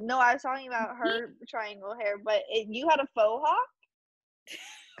hair. Oh, no, I was talking about her triangle hair, but you had a faux hawk?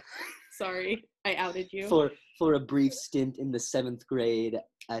 Sorry, I outed you. For a brief stint in the 7th grade,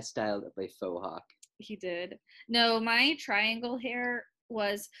 I styled up a faux hawk. He did. No, my triangle hair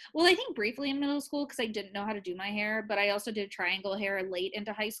was, well, I think briefly in middle school because I didn't know how to do my hair, but I also did triangle hair late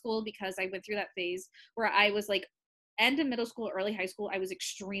into high school because I went through that phase where I was like, end of middle school, early high school, I was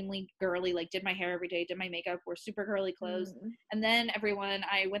extremely girly, like did my hair every day, did my makeup, wore super girly clothes. And then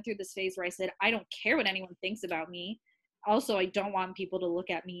I went through this phase where I said, I don't care what anyone thinks about me. Also, I don't want people to look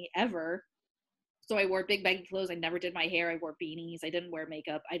at me ever. So I wore big baggy clothes. I never did my hair. I wore beanies. I didn't wear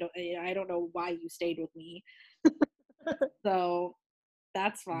makeup. I don't know why you stayed with me. So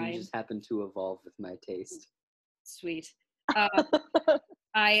that's fine. You just happened to evolve with my taste. Sweet.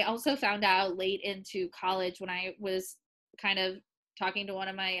 I also found out late into college when I was kind of talking to one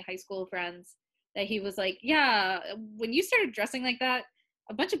of my high school friends that he was like, yeah, when you started dressing like that,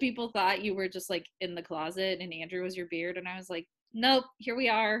 a bunch of people thought you were just like in the closet and Andrew was your beard. And I was like, nope, here we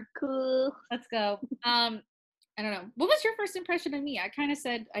are. Cool. Let's go. I don't know. What was your first impression of me? I kind of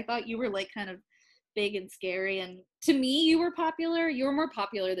said, I thought you were like kind of big and scary. And to me, you were popular. You were more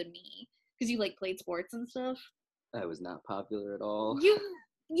popular than me because you like played sports and stuff. I was not popular at all.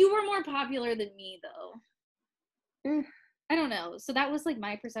 You were more popular than me though. I don't know. So that was like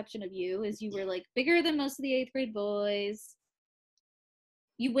my perception of you, is you were like bigger than most of the 8th grade boys.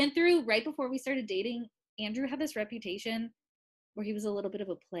 You went through, right before we started dating, Andrew had this reputation where he was a little bit of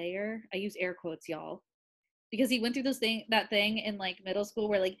a player. I use air quotes, y'all. Because he went through that thing in like middle school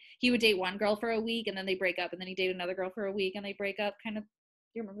where like he would date one girl for a week and then they break up, and then he dated another girl for a week and they break up, kind of. Do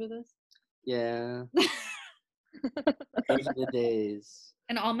you remember this? Yeah. Those are the days.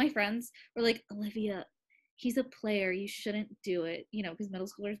 And all my friends were like, Olivia, he's a player. You shouldn't do it. You know, because middle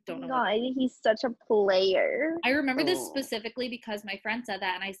schoolers don't know. No, I think he's such a player. I remember this specifically because my friend said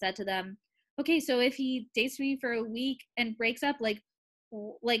that, and I said to them, okay, so if he dates me for a week and breaks up, like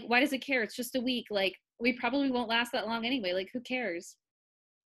why does it care? It's just a week. Like, we probably won't last that long anyway. Like, who cares?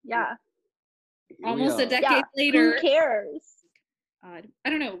 Yeah. Almost a decade later. Who cares? I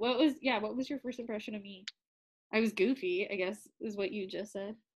don't know. What was your first impression of me? I was goofy, I guess, is what you just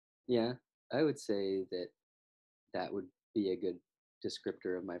said. Yeah, I would say that would be a good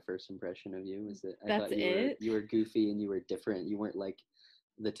descriptor of my first impression of you, is that I thought you were goofy and you were different. You weren't like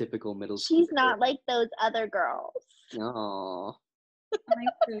the typical middle school. She's not like those other girls. No. I'm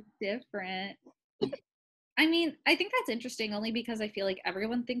so different. I mean, I think that's interesting only because I feel like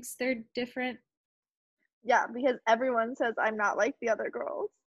everyone thinks they're different. Yeah, because everyone says I'm not like the other girls.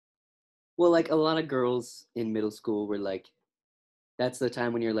 Well, like a lot of girls in middle school were like, that's the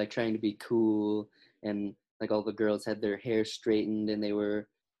time when you're like trying to be cool, and like all the girls had their hair straightened and they were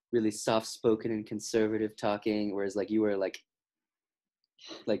really soft-spoken and conservative talking, whereas like you were like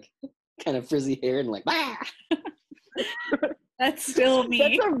kind of frizzy hair and like, bah! That's still me.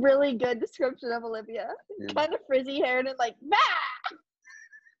 That's a really good description of Olivia. Yeah. Kind of frizzy haired and like, bah!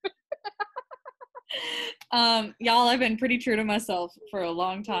 Y'all, I've been pretty true to myself for a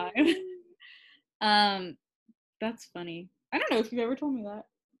long time. That's funny. I don't know if you've ever told me that.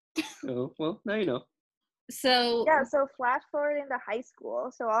 Oh, well, now you know. So flash forward into high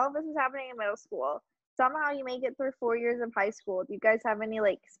school. So all of this is happening in middle school. Somehow you make it through 4 years of high school. Do you guys have any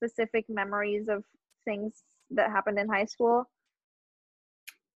like specific memories of things that happened in high school?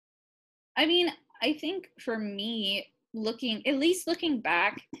 I mean, I think for me, looking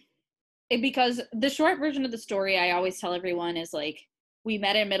back, because the short version of the story I always tell everyone is like, we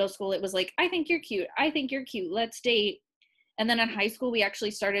met in middle school. It was like, I think you're cute. I think you're cute. Let's date. And then in high school, we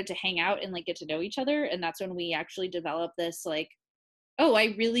actually started to hang out and like get to know each other. And that's when we actually developed this like, oh,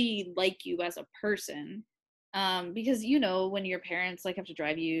 I really like you as a person. Because you know, when your parents like have to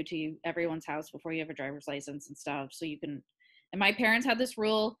drive you to everyone's house before you have a driver's license and stuff, so you can. And my parents had this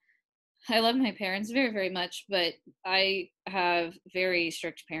rule. I love my parents very, very much, but I have very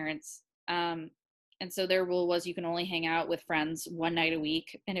strict parents. And so their rule was you can only hang out with friends one night a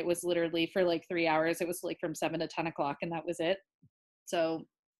week. And it was literally for like 3 hours. It was like from 7 to 10 o'clock, and that was it. So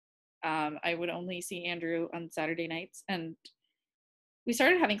I would only see Andrew on Saturday nights. And we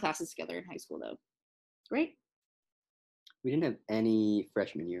started having classes together in high school, though. Great. We didn't have any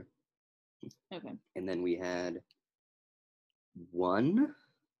freshman year. Okay. And then we had one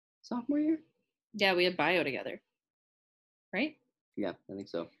sophomore year? Yeah, we had bio together. Right? Yeah, I think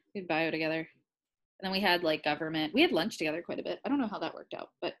so. We had bio together. And then we had like government. We had lunch together quite a bit. I don't know how that worked out,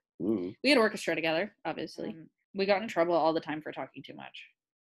 but we had orchestra together, obviously. We got in trouble all the time for talking too much.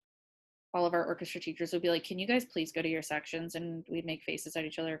 All of our orchestra teachers would be like, can you guys please go to your sections? And we'd make faces at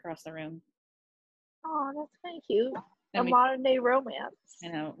each other across the room. Oh, that's kind of cute. And A modern day romance.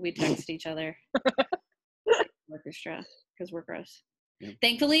 You know, we text each other. Orchestra, because we're gross. Yeah.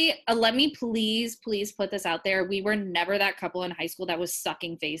 Thankfully, let me please put this out there. We were never that couple in high school that was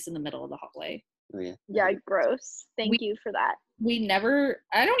sucking face in the middle of the hallway. Oh, yeah. Yeah, gross. Thank you for that. We never,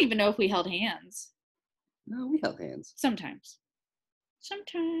 I don't even know if we held hands. No, we held hands. Sometimes.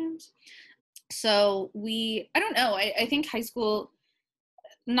 So I don't know. I think high school,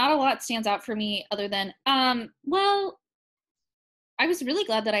 not a lot stands out for me other than, well, I was really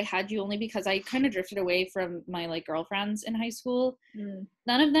glad that I had you only because I kind of drifted away from my like girlfriends in high school.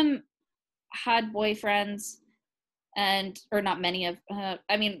 None of them had boyfriends, or not many of,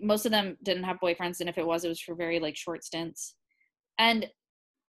 I mean, most of them didn't have boyfriends. And if it was for very like short stints. And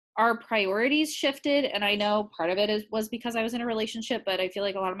our priorities shifted. And I know part of it was because I was in a relationship, but I feel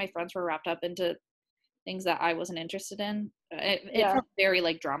like a lot of my friends were wrapped up into things that I wasn't interested in. It felt very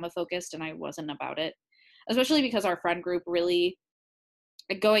like drama focused, and I wasn't about it, especially because our friend group really,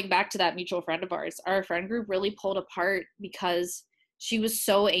 going back to that mutual friend of ours, our friend group really pulled apart because she was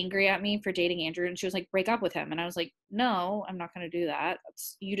so angry at me for dating Andrew, and she was like, break up with him. And I was like, no, I'm not going to do that.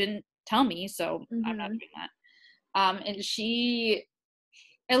 You didn't tell me, so I'm not doing that. And she,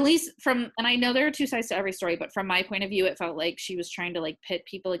 at least and I know there are two sides to every story, but from my point of view, it felt like she was trying to like pit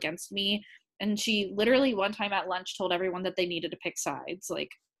people against me. And she literally one time at lunch told everyone that they needed to pick sides. Like,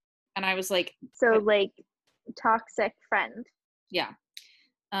 and I was like, so like toxic friend. Yeah.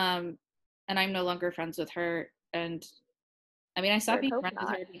 And I'm no longer friends with her. And I mean, I stopped being friends with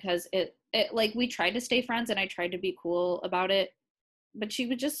her because it like, we tried to stay friends and I tried to be cool about it, but she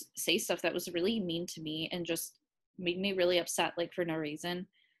would just say stuff that was really mean to me and just made me really upset, like for no reason.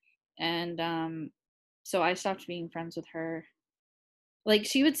 And, so I stopped being friends with her. Like,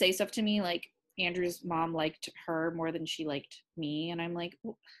 she would say stuff to me like Andrew's mom liked her more than she liked me. And I'm like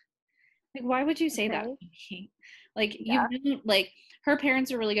why would you say that to me? Like, like, her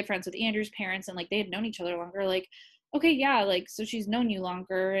parents are really good friends with Andrew's parents, and like they had known each other longer. Like, okay, yeah, like, so she's known you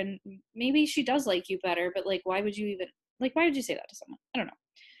longer and maybe she does like you better, but like, why would you say that to someone? I don't know.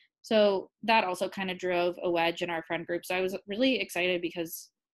 So that also kind of drove a wedge in our friend group. So I was really excited because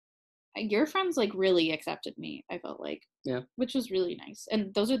your friends like really accepted me, I felt like. Yeah. Which was really nice.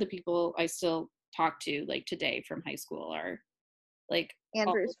 And those are the people I still talk to like today from high school, are like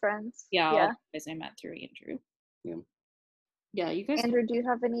Andrew's friends. Yeah. All the guys I met through Andrew. Yeah. Yeah, you guys. Andrew, do you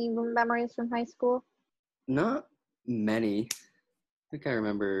have any memories from high school? Not many. I think I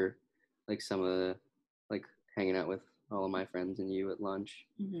remember like some of the like hanging out with all of my friends and you at lunch.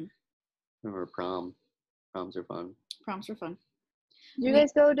 Mm-hmm. I remember prom. Proms are fun. Did you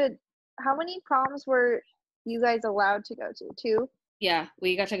guys go to, how many proms were you guys allowed to go to? 2? Yeah,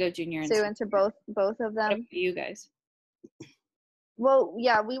 we got to go junior and so you went to both of them? You guys. Well,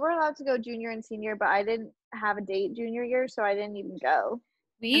 yeah, we were allowed to go junior and senior, but I didn't have a date junior year, so I didn't even go.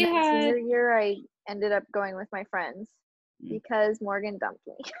 Senior year, I ended up going with my friends because Morgan dumped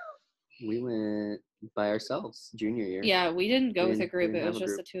me. We went by ourselves junior year. Yeah, we didn't go with a group. It was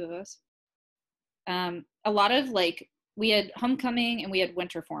just the two of us. A lot of like, we had homecoming and we had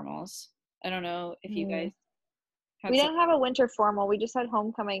winter formals. I don't know if you guys we didn't have a winter formal. We just had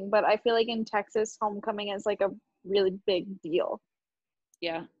homecoming, but I feel like in Texas, homecoming is like a really big deal.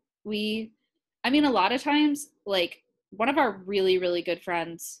 Yeah. I mean, a lot of times, like, one of our really, really good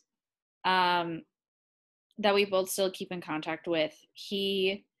friends that we both still keep in contact with,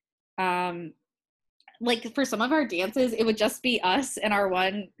 he like for some of our dances, it would just be us and our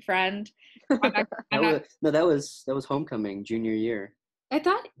one friend. I'm not, that was homecoming junior year. I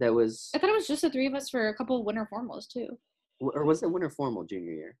thought That it was, was just the three of us for a couple of winter formals too. or was it winter formal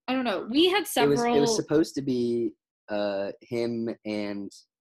junior year? I don't know. We had several. It was supposed to be him and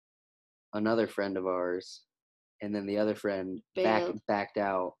another friend of ours, and then the other friend Bailed. backed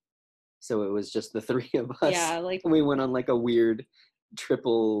out. So it was just the three of us. Yeah, like we went on like a weird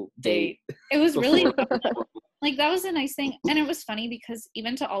triple date. It was really before- like that was a nice thing, and it was funny because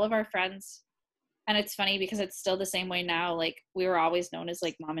even to all of our friends, and it's funny because it's still the same way now. Like we were always known as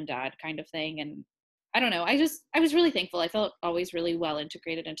like mom and dad kind of thing, and I don't know. I was really thankful. I felt always really well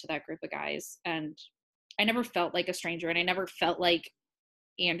integrated into that group of guys, and I never felt like a stranger, and I never felt like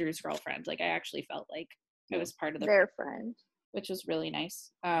Andrew's girlfriend. Like I actually felt like I was part of their friend, which was really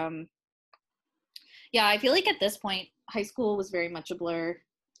nice. Yeah, I feel like at this point, high school was very much a blur.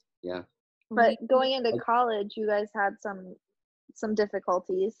 Yeah. But going into college, you guys had some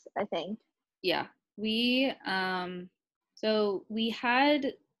difficulties, I think. Yeah, we so we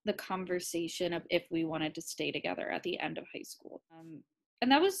had the conversation of if we wanted to stay together at the end of high school,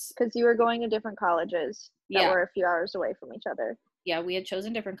 and that was because you were going to different colleges that Yeah. were a few hours away from each other. Yeah, we had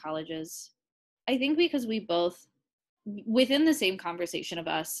chosen different colleges. I think because we both, within the same conversation of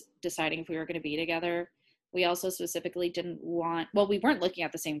us deciding if we were going to be together, we also specifically didn't want, well, we weren't looking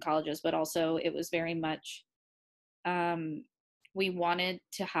at the same colleges, but also it was very much, we wanted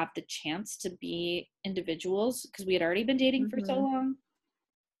to have the chance to be individuals because we had already been dating for so long.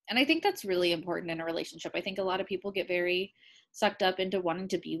 And I think that's really important in a relationship. I think a lot of people get very sucked up into wanting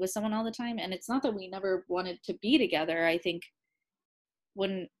to be with someone all the time. And it's not that we never wanted to be together. I think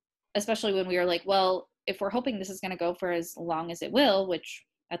especially when we were like, well, if we're hoping this is going to go for as long as it will, which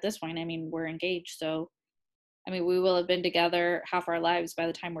at this point, I mean, we're engaged. So, I mean, we will have been together half our lives by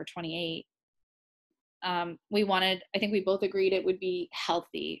the time we're 28. I think we both agreed it would be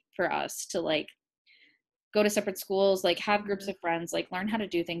healthy for us to like go to separate schools, like have groups of friends, like learn how to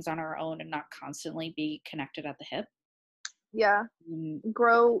do things on our own and not constantly be connected at the hip. Yeah.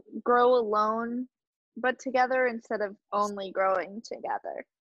 Grow alone, but together instead of only growing together.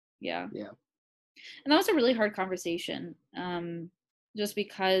 Yeah. Yeah. And that was a really hard conversation. Just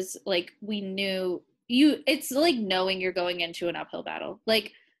because like we knew it's like knowing you're going into an uphill battle.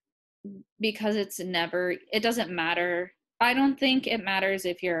 Like, because it doesn't matter. I don't think it matters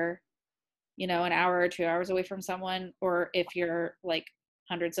if you're, an hour or 2 hours away from someone, or if you're like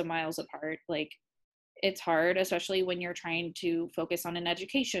hundreds of miles apart. Like, it's hard, especially when you're trying to focus on an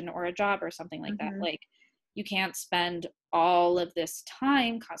education or a job or something like that. Like, you can't spend all of this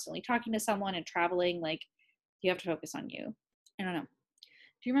time constantly talking to someone and traveling. Like, you have to focus on you. I don't know.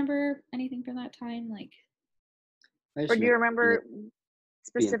 Do you remember anything from that time? Like, or do you remember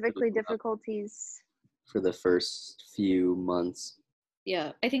specifically difficulties for the first few months?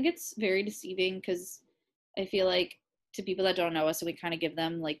 Yeah, I think it's very deceiving because I feel like to people that don't know us, we kind of give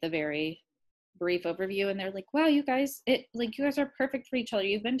them like the very brief overview, and they're like, wow, you guys are perfect for each other.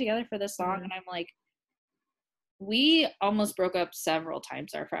 You've been together for this long. And I'm like, we almost broke up several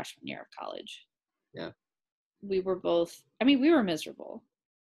times our freshman year of college. Yeah. We were miserable.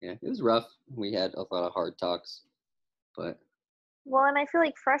 Yeah, it was rough. We had a lot of hard talks, but. Well, and I feel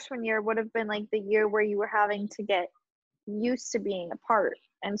like freshman year would have been like the year where you were having to get used to being apart.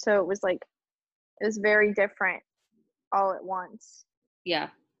 And so it was very different all at once. Yeah,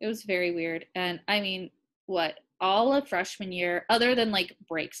 it was very weird. And I mean, all of freshman year, other than like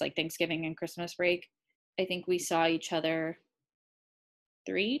breaks, like Thanksgiving and Christmas break, I think we saw each other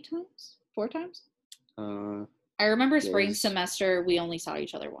 4 times. I remember spring semester, we only saw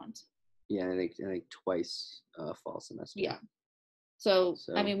each other once. Yeah, I think twice fall semester. Yeah. So,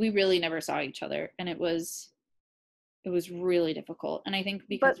 I mean, we really never saw each other, and it was really difficult. And I think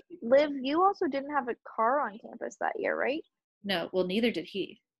because Liv, you also didn't have a car on campus that year, right? No, well, neither did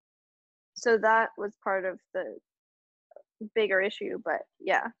he. So that was part of the bigger issue, but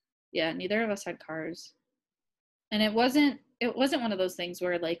yeah. Yeah, neither of us had cars. And it wasn't one of those things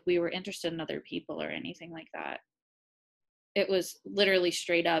where like we were interested in other people or anything like that. It was literally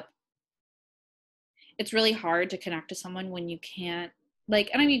straight up. It's really hard to connect to someone when you can't, like,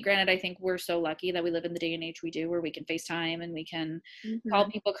 and I mean, granted, I think we're so lucky that we live in the day and age we do, where we can FaceTime and we can call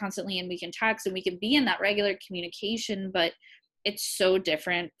people constantly and we can text and we can be in that regular communication, but it's so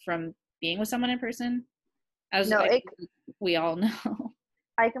different from being with someone in person, we all know.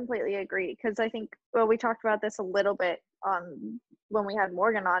 I completely agree, because I think, well, we talked about this a little bit when we had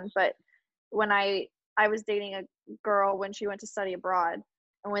Morgan on, but when I was dating a girl when she went to study abroad,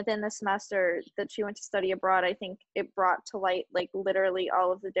 and within the semester that she went to study abroad, I think it brought to light like literally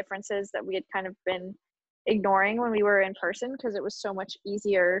all of the differences that we had kind of been ignoring when we were in person, because it was so much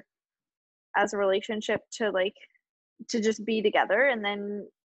easier as a relationship to like to just be together. And then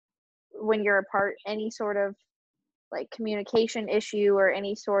when you're apart, any sort of like communication issue or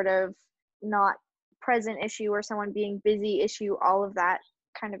any sort of not present issue or someone being busy issue, all of that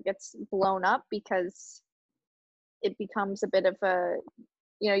kind of gets blown up because it becomes a bit of a,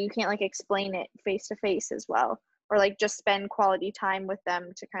 you can't like explain it face to face as well, or like just spend quality time with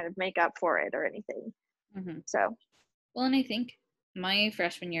them to kind of make up for it or anything. So Well, and I think my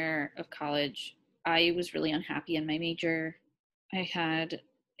freshman year of college, I was really unhappy in my major. I had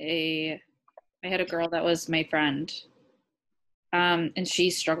a girl that was my friend, and she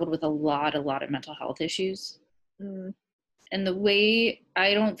struggled with a lot of mental health issues. mm, And the way,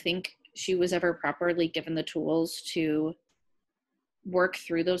 I don't think she was ever properly given the tools to work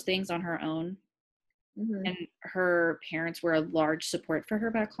through those things on her own. mhm. And her parents were a large support for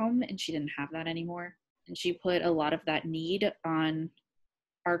her back home, and she didn't have that anymore. And she put a lot of that need on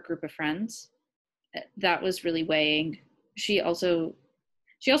our group of friends. That was really weighing. She also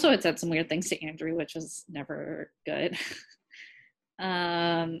had said some weird things to Andrew, which was never good.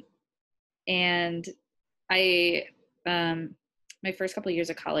 And I, my first couple of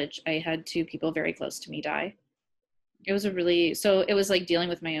years of college, I had two people very close to me die. It was it was like dealing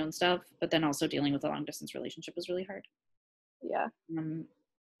with my own stuff, but then also dealing with a long distance relationship was really hard. Yeah.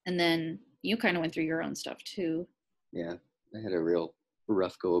 And then you kind of went through your own stuff too. Yeah, I had a real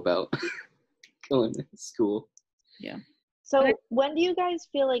rough go about going to school. Yeah. So when do you guys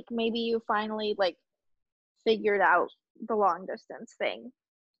feel like maybe you finally like figured out the long distance thing?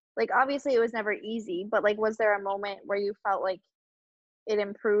 Like obviously it was never easy, but like was there a moment where you felt like it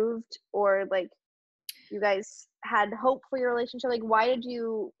improved, or like you guys had hope for your relationship? Like why did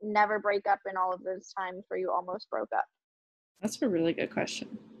you never break up in all of those times where you almost broke up? That's a really good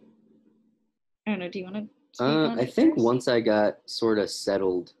question. I don't know. Do you want to speak on I it think first? once I got sort of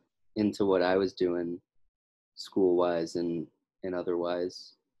settled into what I was doing school-wise and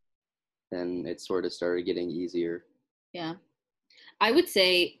otherwise, then it sort of started getting easier. Yeah. I would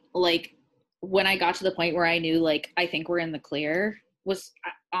say, like, when I got to the point where I knew, like, I think we're in the clear, was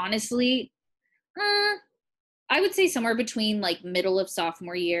honestly, I would say somewhere between, like, middle of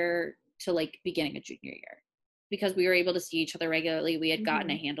sophomore year to, like, beginning of junior year. Because we were able to see each other regularly. We had gotten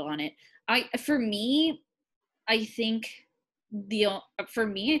a handle on it. For me, I think the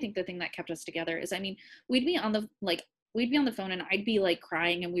thing that kept us together is, I mean, we'd be on the phone and I'd be like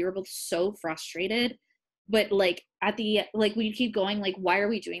crying and we were both so frustrated, but like we'd keep going, like, why are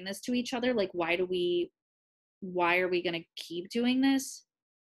we doing this to each other? Like, why are we going to keep doing this?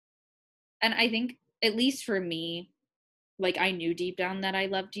 And I think, at least for me, like, I knew deep down that I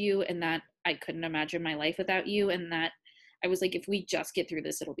loved you and that I couldn't imagine my life without you, and that I was like, if we just get through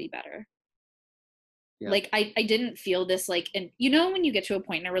this, it'll be better. Yeah. Like, I didn't feel this, like, and when you get to a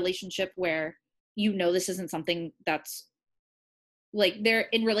point in a relationship where this isn't something that's like,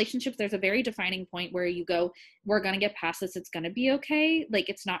 in relationships, there's a very defining point where you go, we're going to get past this. It's going to be okay. Like,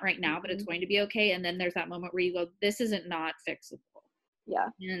 it's not right now, but it's going to be okay. And then there's that moment where you go, this isn't not fixable. Yeah.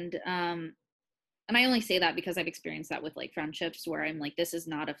 And I only say that because I've experienced that with like friendships where I'm like, this is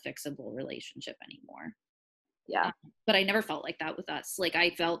not a fixable relationship anymore. Yeah. But I never felt like that with us. Like,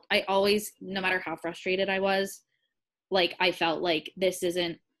 I always, no matter how frustrated I was, like, I felt like this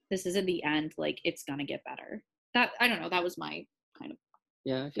isn't the end. Like, it's gonna get better. That, I don't know, that was my kind of.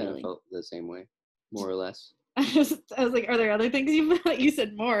 Yeah, I kind of feeling. felt the same way, more or less. I was like, are there other things you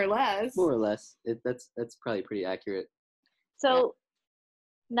said more or less? More or less. That's probably pretty accurate. So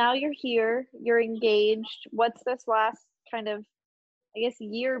now you're here, you're engaged. What's this last kind of, I guess,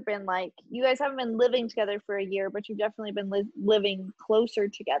 year been like? You guys haven't been living together for a year, but you've definitely been living closer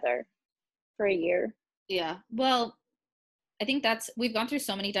together for a year. Yeah. Well, I think we've gone through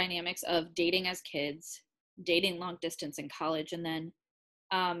so many dynamics of dating as kids, dating long distance in college, and then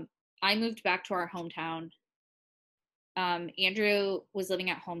I moved back to our hometown. Andrew was living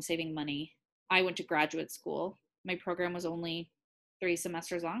at home saving money. I went to graduate school. My program was only 3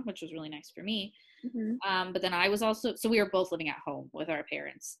 semesters long, which was really nice for me. Mm-hmm. But then I was also, so we were both living at home with our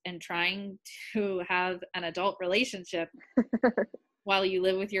parents, and trying to have an adult relationship while you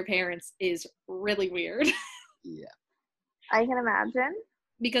live with your parents is really weird. Yeah. I can imagine.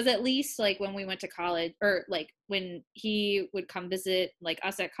 Because at least, like, when we went to college, or like when he would come visit like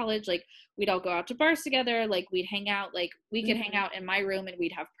us at college, like, we'd all go out to bars together, like, we'd hang out, like, we could hang out in my room and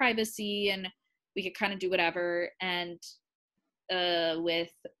we'd have privacy and we could kind of do whatever. And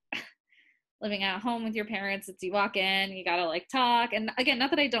with living at home with your parents, it's, you walk in, you gotta like talk. And again,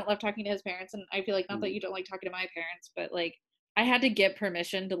 not that I don't love talking to his parents, and I feel like not that you don't like talking to my parents, but like, I had to get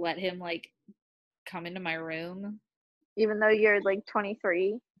permission to let him like come into my room. Even though you're like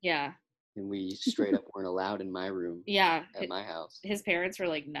 23. Yeah. And we straight up weren't allowed in my room Yeah. at my house. His parents were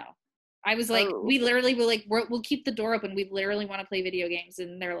like, no. I was like, Oh. we literally were like, we'll keep the door open. We literally want to play video games.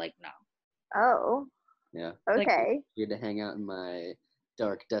 And they're like, no. Oh, Yeah. Like- okay. We had to hang out in my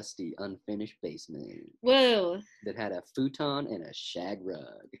dark, dusty, unfinished basement Whoa. that had a futon and a shag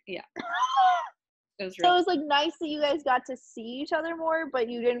rug. It was So it real. was like nice that you guys got to see each other more, but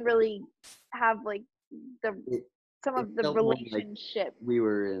you didn't really have like some it of the felt more like relationship We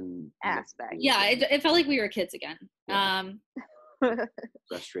were in aspect. Yeah, it felt like we were kids again. Yeah.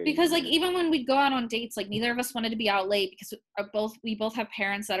 Frustrating. Because like even when we'd go out on dates, like neither of us wanted to be out late because we both have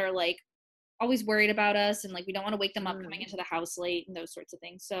parents that are like always worried about us, and like we don't want to wake them up coming into the house late and those sorts of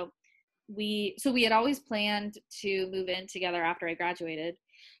things. So we had always planned to move in together after I graduated,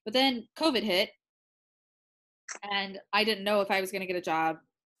 but then COVID hit, and I didn't know if I was going to get a job.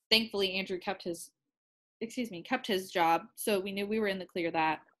 Thankfully, Andrew kept his job, so we knew we were in the clear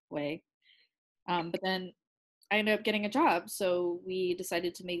that way. But then I ended up getting a job, so we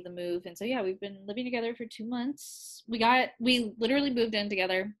decided to make the move. And so yeah, we've been living together for 2 months. We literally moved in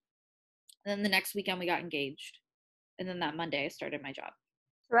together, and then the next weekend we got engaged, and then that Monday I started my job.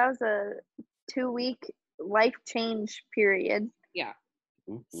 So that was a 2-week life change period. Yeah.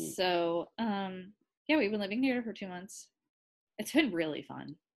 Mhm. So yeah, we've been living together for 2 months. It's been really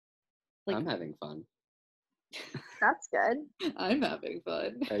fun. Like, I'm having fun. That's good. I'm having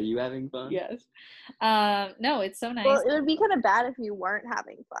fun. Are you having fun? Yes. No, it's so nice. Well, it would be kind of bad if you weren't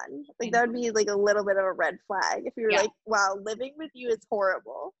having fun. Like that would be like a little bit of a red flag if you're Yeah. like, wow, living with you is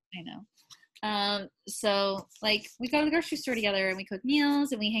horrible. I know. So like we go to the grocery store together and we cook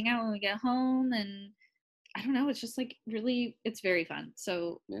meals and we hang out when we get home, and I don't know, it's just like really, it's very fun.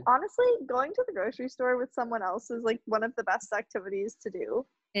 So Honestly, going to the grocery store with someone else is like one of the best activities to do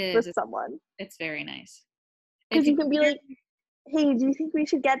with someone. it's very nice. Because you can be like, hey, do you think we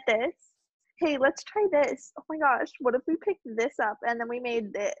should get this? Hey, let's try this. Oh my gosh, what if we picked this up and then we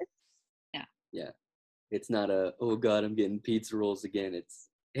made this? Yeah. It's not a, oh God, I'm getting pizza rolls again. It's,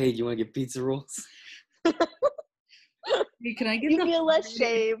 hey, you want to get pizza rolls? Hey, can I get You the feel less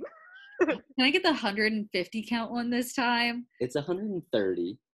shame. Can I get the 150 count one this time? It's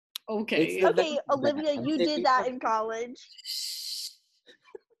 130. Okay. It's the- Okay, That's Olivia, bad. you did that in college.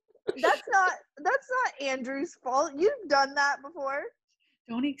 That's not Andrew's fault. You've done that before.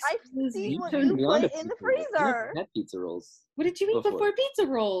 Don't I've expose seen me. what Turned you me on put to in the pizza rolls. I never freezer. had pizza rolls. What did you eat before. before pizza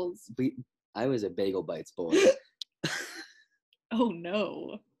rolls? I was a bagel bites boy. Oh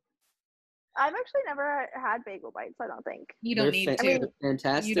no. I've actually never had bagel bites, I don't think. You don't need to. I mean, They're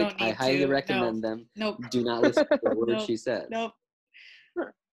fantastic. don't I need highly to. recommend them. Nope. Do not listen to a word Nope. she says. Nope.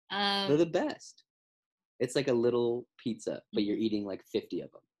 They're the best. It's like a little pizza, but you're eating like 50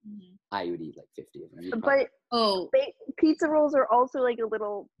 of them. Mhm. I would eat like 50 of them. You'd probably- but Oh, pizza rolls are also like a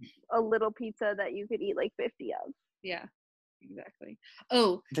little pizza that you could eat like 50 of. yeah. Exactly.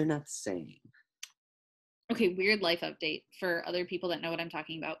 Oh, they're not the same. okay, weird life update for other people that know what I'm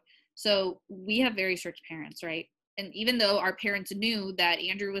talking about. So we have very strict parents, right? And even though our parents knew that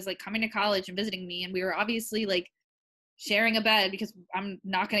Andrew was like coming to college and visiting me, and we were obviously like sharing a bed because I'm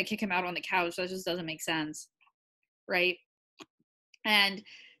not going to kick him out on the couch. That just doesn't make sense. Right. And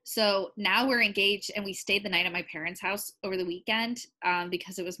so now we're engaged, and we stayed the night at my parents' house over the weekend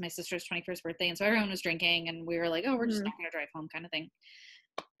because it was my sister's 21st birthday. And so everyone was drinking, and we were like, oh, we're just not going to drive home kind of thing.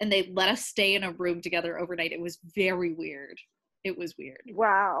 And they let us stay in a room together overnight. It was very weird. It was weird.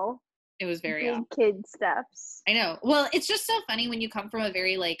 Wow. It was very Big odd. kid steps. I know. Well, it's just so funny when you come from a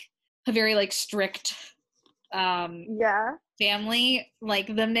very strict Yeah. family. Like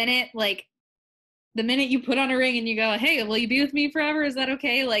the minute you put on a ring and you go, hey, will you be with me forever? Is that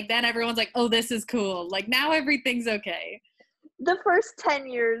okay? Like then everyone's like, oh, this is cool. Like now everything's okay. The first 10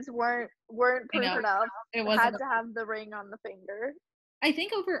 years weren't I know. proof enough. It Had wasn't. to have the ring on the finger. I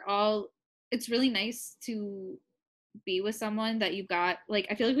think overall, it's really nice to be with someone that you've got, like,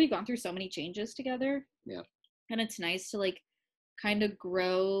 I feel like we've gone through so many changes together. Yeah. And it's nice to, like, kind of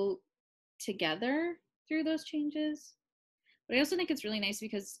grow together through those changes. But I also think it's really nice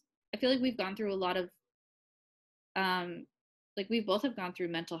because I feel like we've gone through a lot of, like, we both have gone through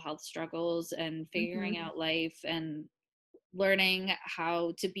mental health struggles and figuring out life and learning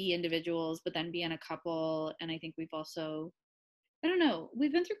how to be individuals, but then be in a couple. And I think we've also, I don't know,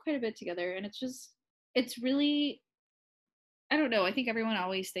 we've been through quite a bit together, and it's really, I don't know, I think everyone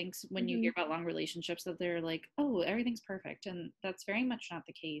always thinks when you hear about long relationships that they're like, oh, everything's perfect, and that's very much not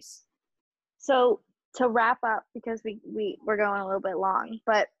the case. So to wrap up, because we're going a little bit long,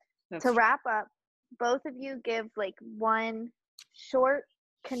 but That's to wrap up, both of you give like one short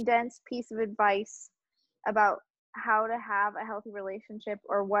condensed piece of advice about how to have a healthy relationship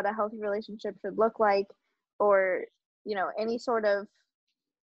or what a healthy relationship should look like, or, you know, any sort of,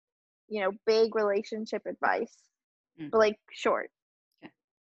 you know, big relationship advice, but like short. Do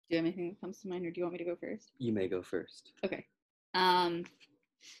you have anything that comes to mind, or do you want me to go first? You may go first. Okay.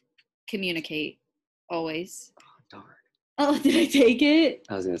 Communicate always. Oh, darn. Oh, did I take it?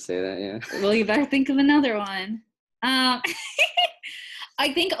 I was gonna say that, yeah. Well, you better think of another one. I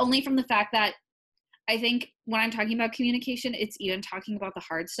think only from the fact that I think when I'm talking about communication, it's even talking about the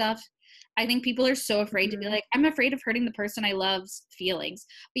hard stuff. I think people are so afraid to be like, I'm afraid of hurting the person I love's feelings.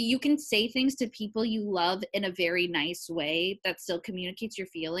 But you can say things to people you love in a very nice way that still communicates your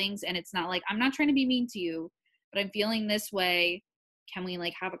feelings. And it's not like, I'm not trying to be mean to you, but I'm feeling this way. Can we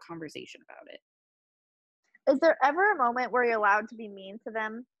like have a conversation about it? Is there ever a moment where you're allowed to be mean to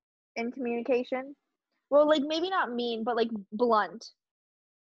them in communication? Well, like maybe not mean, but like blunt.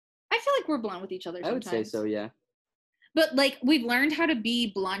 I feel like we're blunt with each other sometimes. I would say so, yeah. But like we've learned how to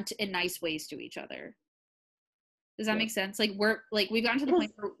be blunt in nice ways to each other. Does that Yeah. make sense? Like we've gotten to the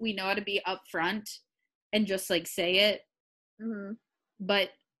point where we know how to be upfront and just like say it. Mm-hmm. But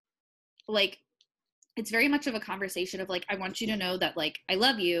like it's very much of a conversation of like, I want you to know that like I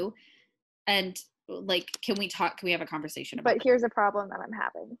love you, and like can we have a conversation about But here's a problem that I'm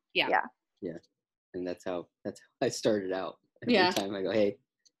having. Yeah. And that's how I started out. Every Yeah. time I go, hey,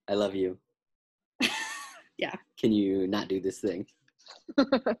 I love you. Yeah. Can you not do this thing?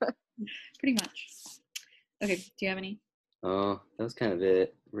 pretty much. Okay, do you have any? Oh, that was kind of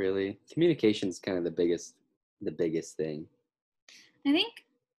it, really. Communication's kind of the biggest thing. I think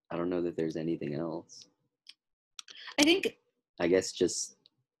I don't know that there's anything else. I guess just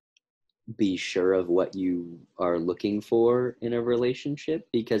be sure of what you are looking for in a relationship,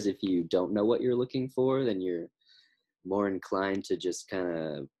 because if you don't know what you're looking for, then you're more inclined to just kind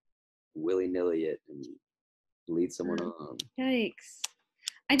of willy-nilly it and lead someone on. Yikes.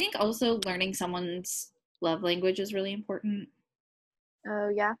 I think also learning someone's love language is really important, Oh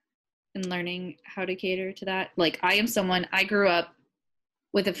yeah. and learning how to cater to that. Like I grew up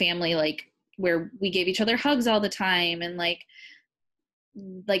with a family like where we gave each other hugs all the time, and like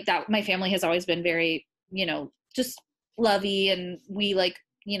that my family has always been very, you know, just lovey, and we like,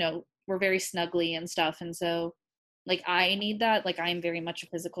 you know, we're very snuggly and stuff. And so like I need that. Like I'm very much a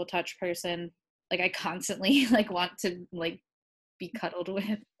physical touch person. Like I constantly like want to like be cuddled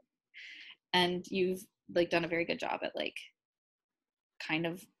with. And you've like done a very good job at like kind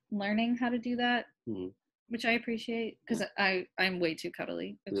of learning how to do that, which I appreciate, because I'm way too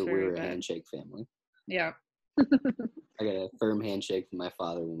cuddly. It's We very were a bad. handshake family. Yeah. I got a firm handshake from my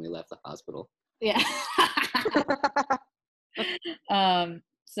father when we left the hospital. Yeah.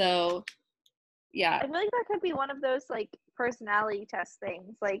 So yeah. I feel like that could be one of those like personality test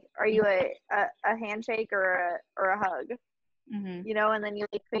things. Like, are you a handshake or a hug? Mm-hmm. You know, and then you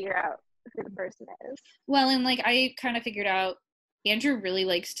like figure out who the person is. Well, and like I kind of figured out Andrew really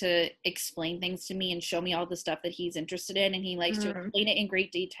likes to explain things to me and show me all the stuff that he's interested in, and he likes to explain it in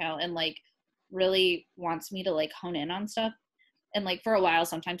great detail and like really wants me to like hone in on stuff. And like for a while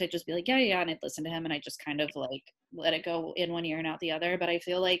sometimes I'd just be like yeah, and I'd listen to him and I just kind of like let it go in one ear and out the other. But I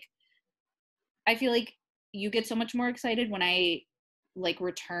feel like you get so much more excited when I like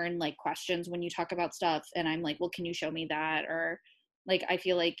return like questions when you talk about stuff, and I'm like, well, can you show me that? Or like I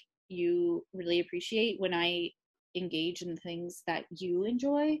feel like you really appreciate when I engage in things that you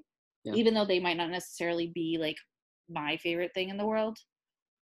enjoy, even though they might not necessarily be like my favorite thing in the world.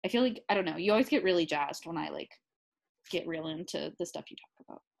 I feel like, I don't know, you always get really jazzed when I like get real into the stuff you talk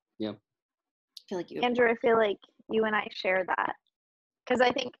about. Yeah. I feel like you. Andrew, I feel like you and I share that. Because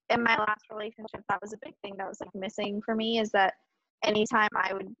I think in my last relationship, that was a big thing that was like missing for me, is that anytime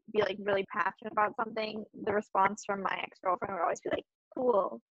I would be like really passionate about something, the response from my ex-girlfriend would always be like,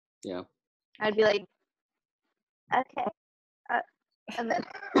 cool. Yeah. I'd be like, okay. And then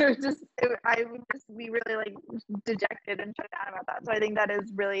I would just be really like dejected and shut down about that. So I think that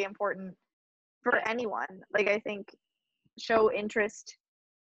is really important for anyone. Like I think show interest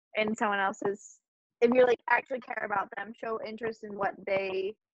in someone else's, if you like actually care about them, show interest in what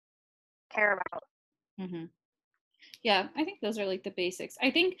they care about. Mm-hmm. Yeah, I think those are like the basics. I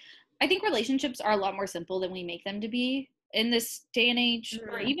think relationships are a lot more simple than we make them to be in this day and age,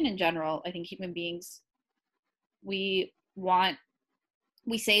 or even in general. I think human beings, we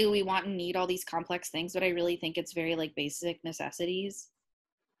say we want and need all these complex things, but I really think it's very like basic necessities.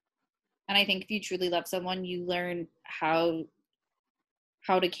 And I think if you truly love someone, you learn how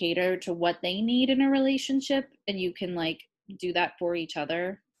to cater to what they need in a relationship, and you can like do that for each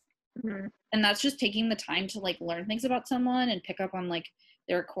other. And that's just taking the time to like learn things about someone and pick up on like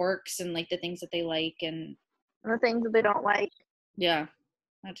their quirks and like the things that they like, and the things that they don't like. yeah,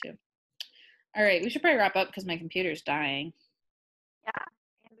 that too. All right, we should probably wrap up because my computer's dying. Yeah,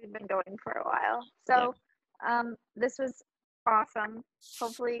 and we've been going for a while. So this was awesome.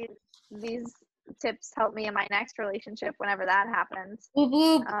 Hopefully these tips help me in my next relationship whenever that happens. Whoop,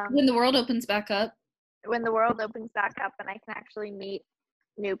 whoop. When the world opens back up. When the world opens back up and I can actually meet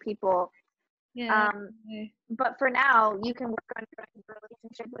new people. Yeah. But for now, you can work on your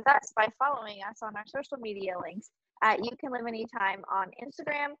relationship with us by following us on our social media links at You Can Live Anytime on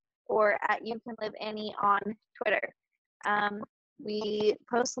Instagram or at You Can Live Any on Twitter. We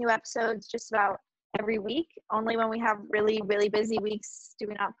post new episodes just about every week. Only when we have really, really busy weeks do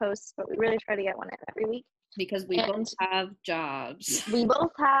we not post, but we really try to get one in every week. Because we both have jobs. We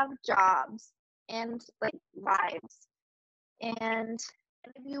both have jobs and like lives. And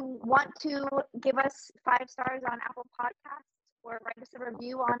if you want to give us 5 stars on Apple Podcasts or write us a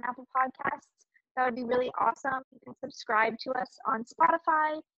review on Apple Podcasts, that would be really awesome. You can subscribe to us on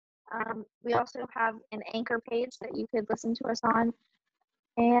Spotify. We also have an Anchor page that you could listen to us on.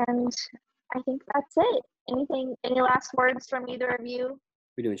 And I think that's it. Any last words from either of you?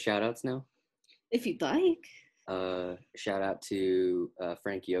 We're doing shout outs now. If you'd like. Shout out to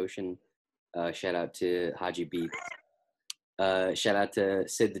Frankie Ocean. Shout out to Haji Beats. Shout out to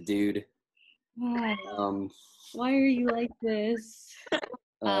Sid the Dude. Why? Why are you like this?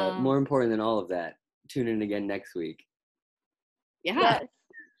 More important than all of that, tune in again next week. Yeah. Yes.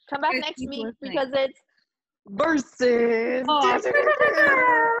 Come back Guys, next keep week listening. because it's versus.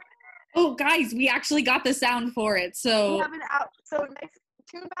 Oh, guys, we actually got the sound for it. We So have it out. So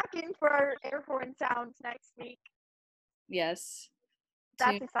tune back in for our air horn sounds next week. yes.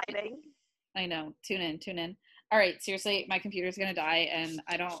 That's Tune- exciting. I know. Tune in. All right, seriously, my computer's gonna die, and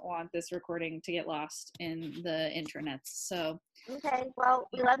I don't want this recording to get lost in the intranets. So, Okay, well,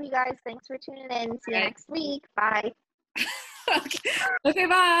 we love you guys. Thanks for tuning in. See you Right. next week. Bye. okay,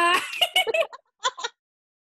 bye.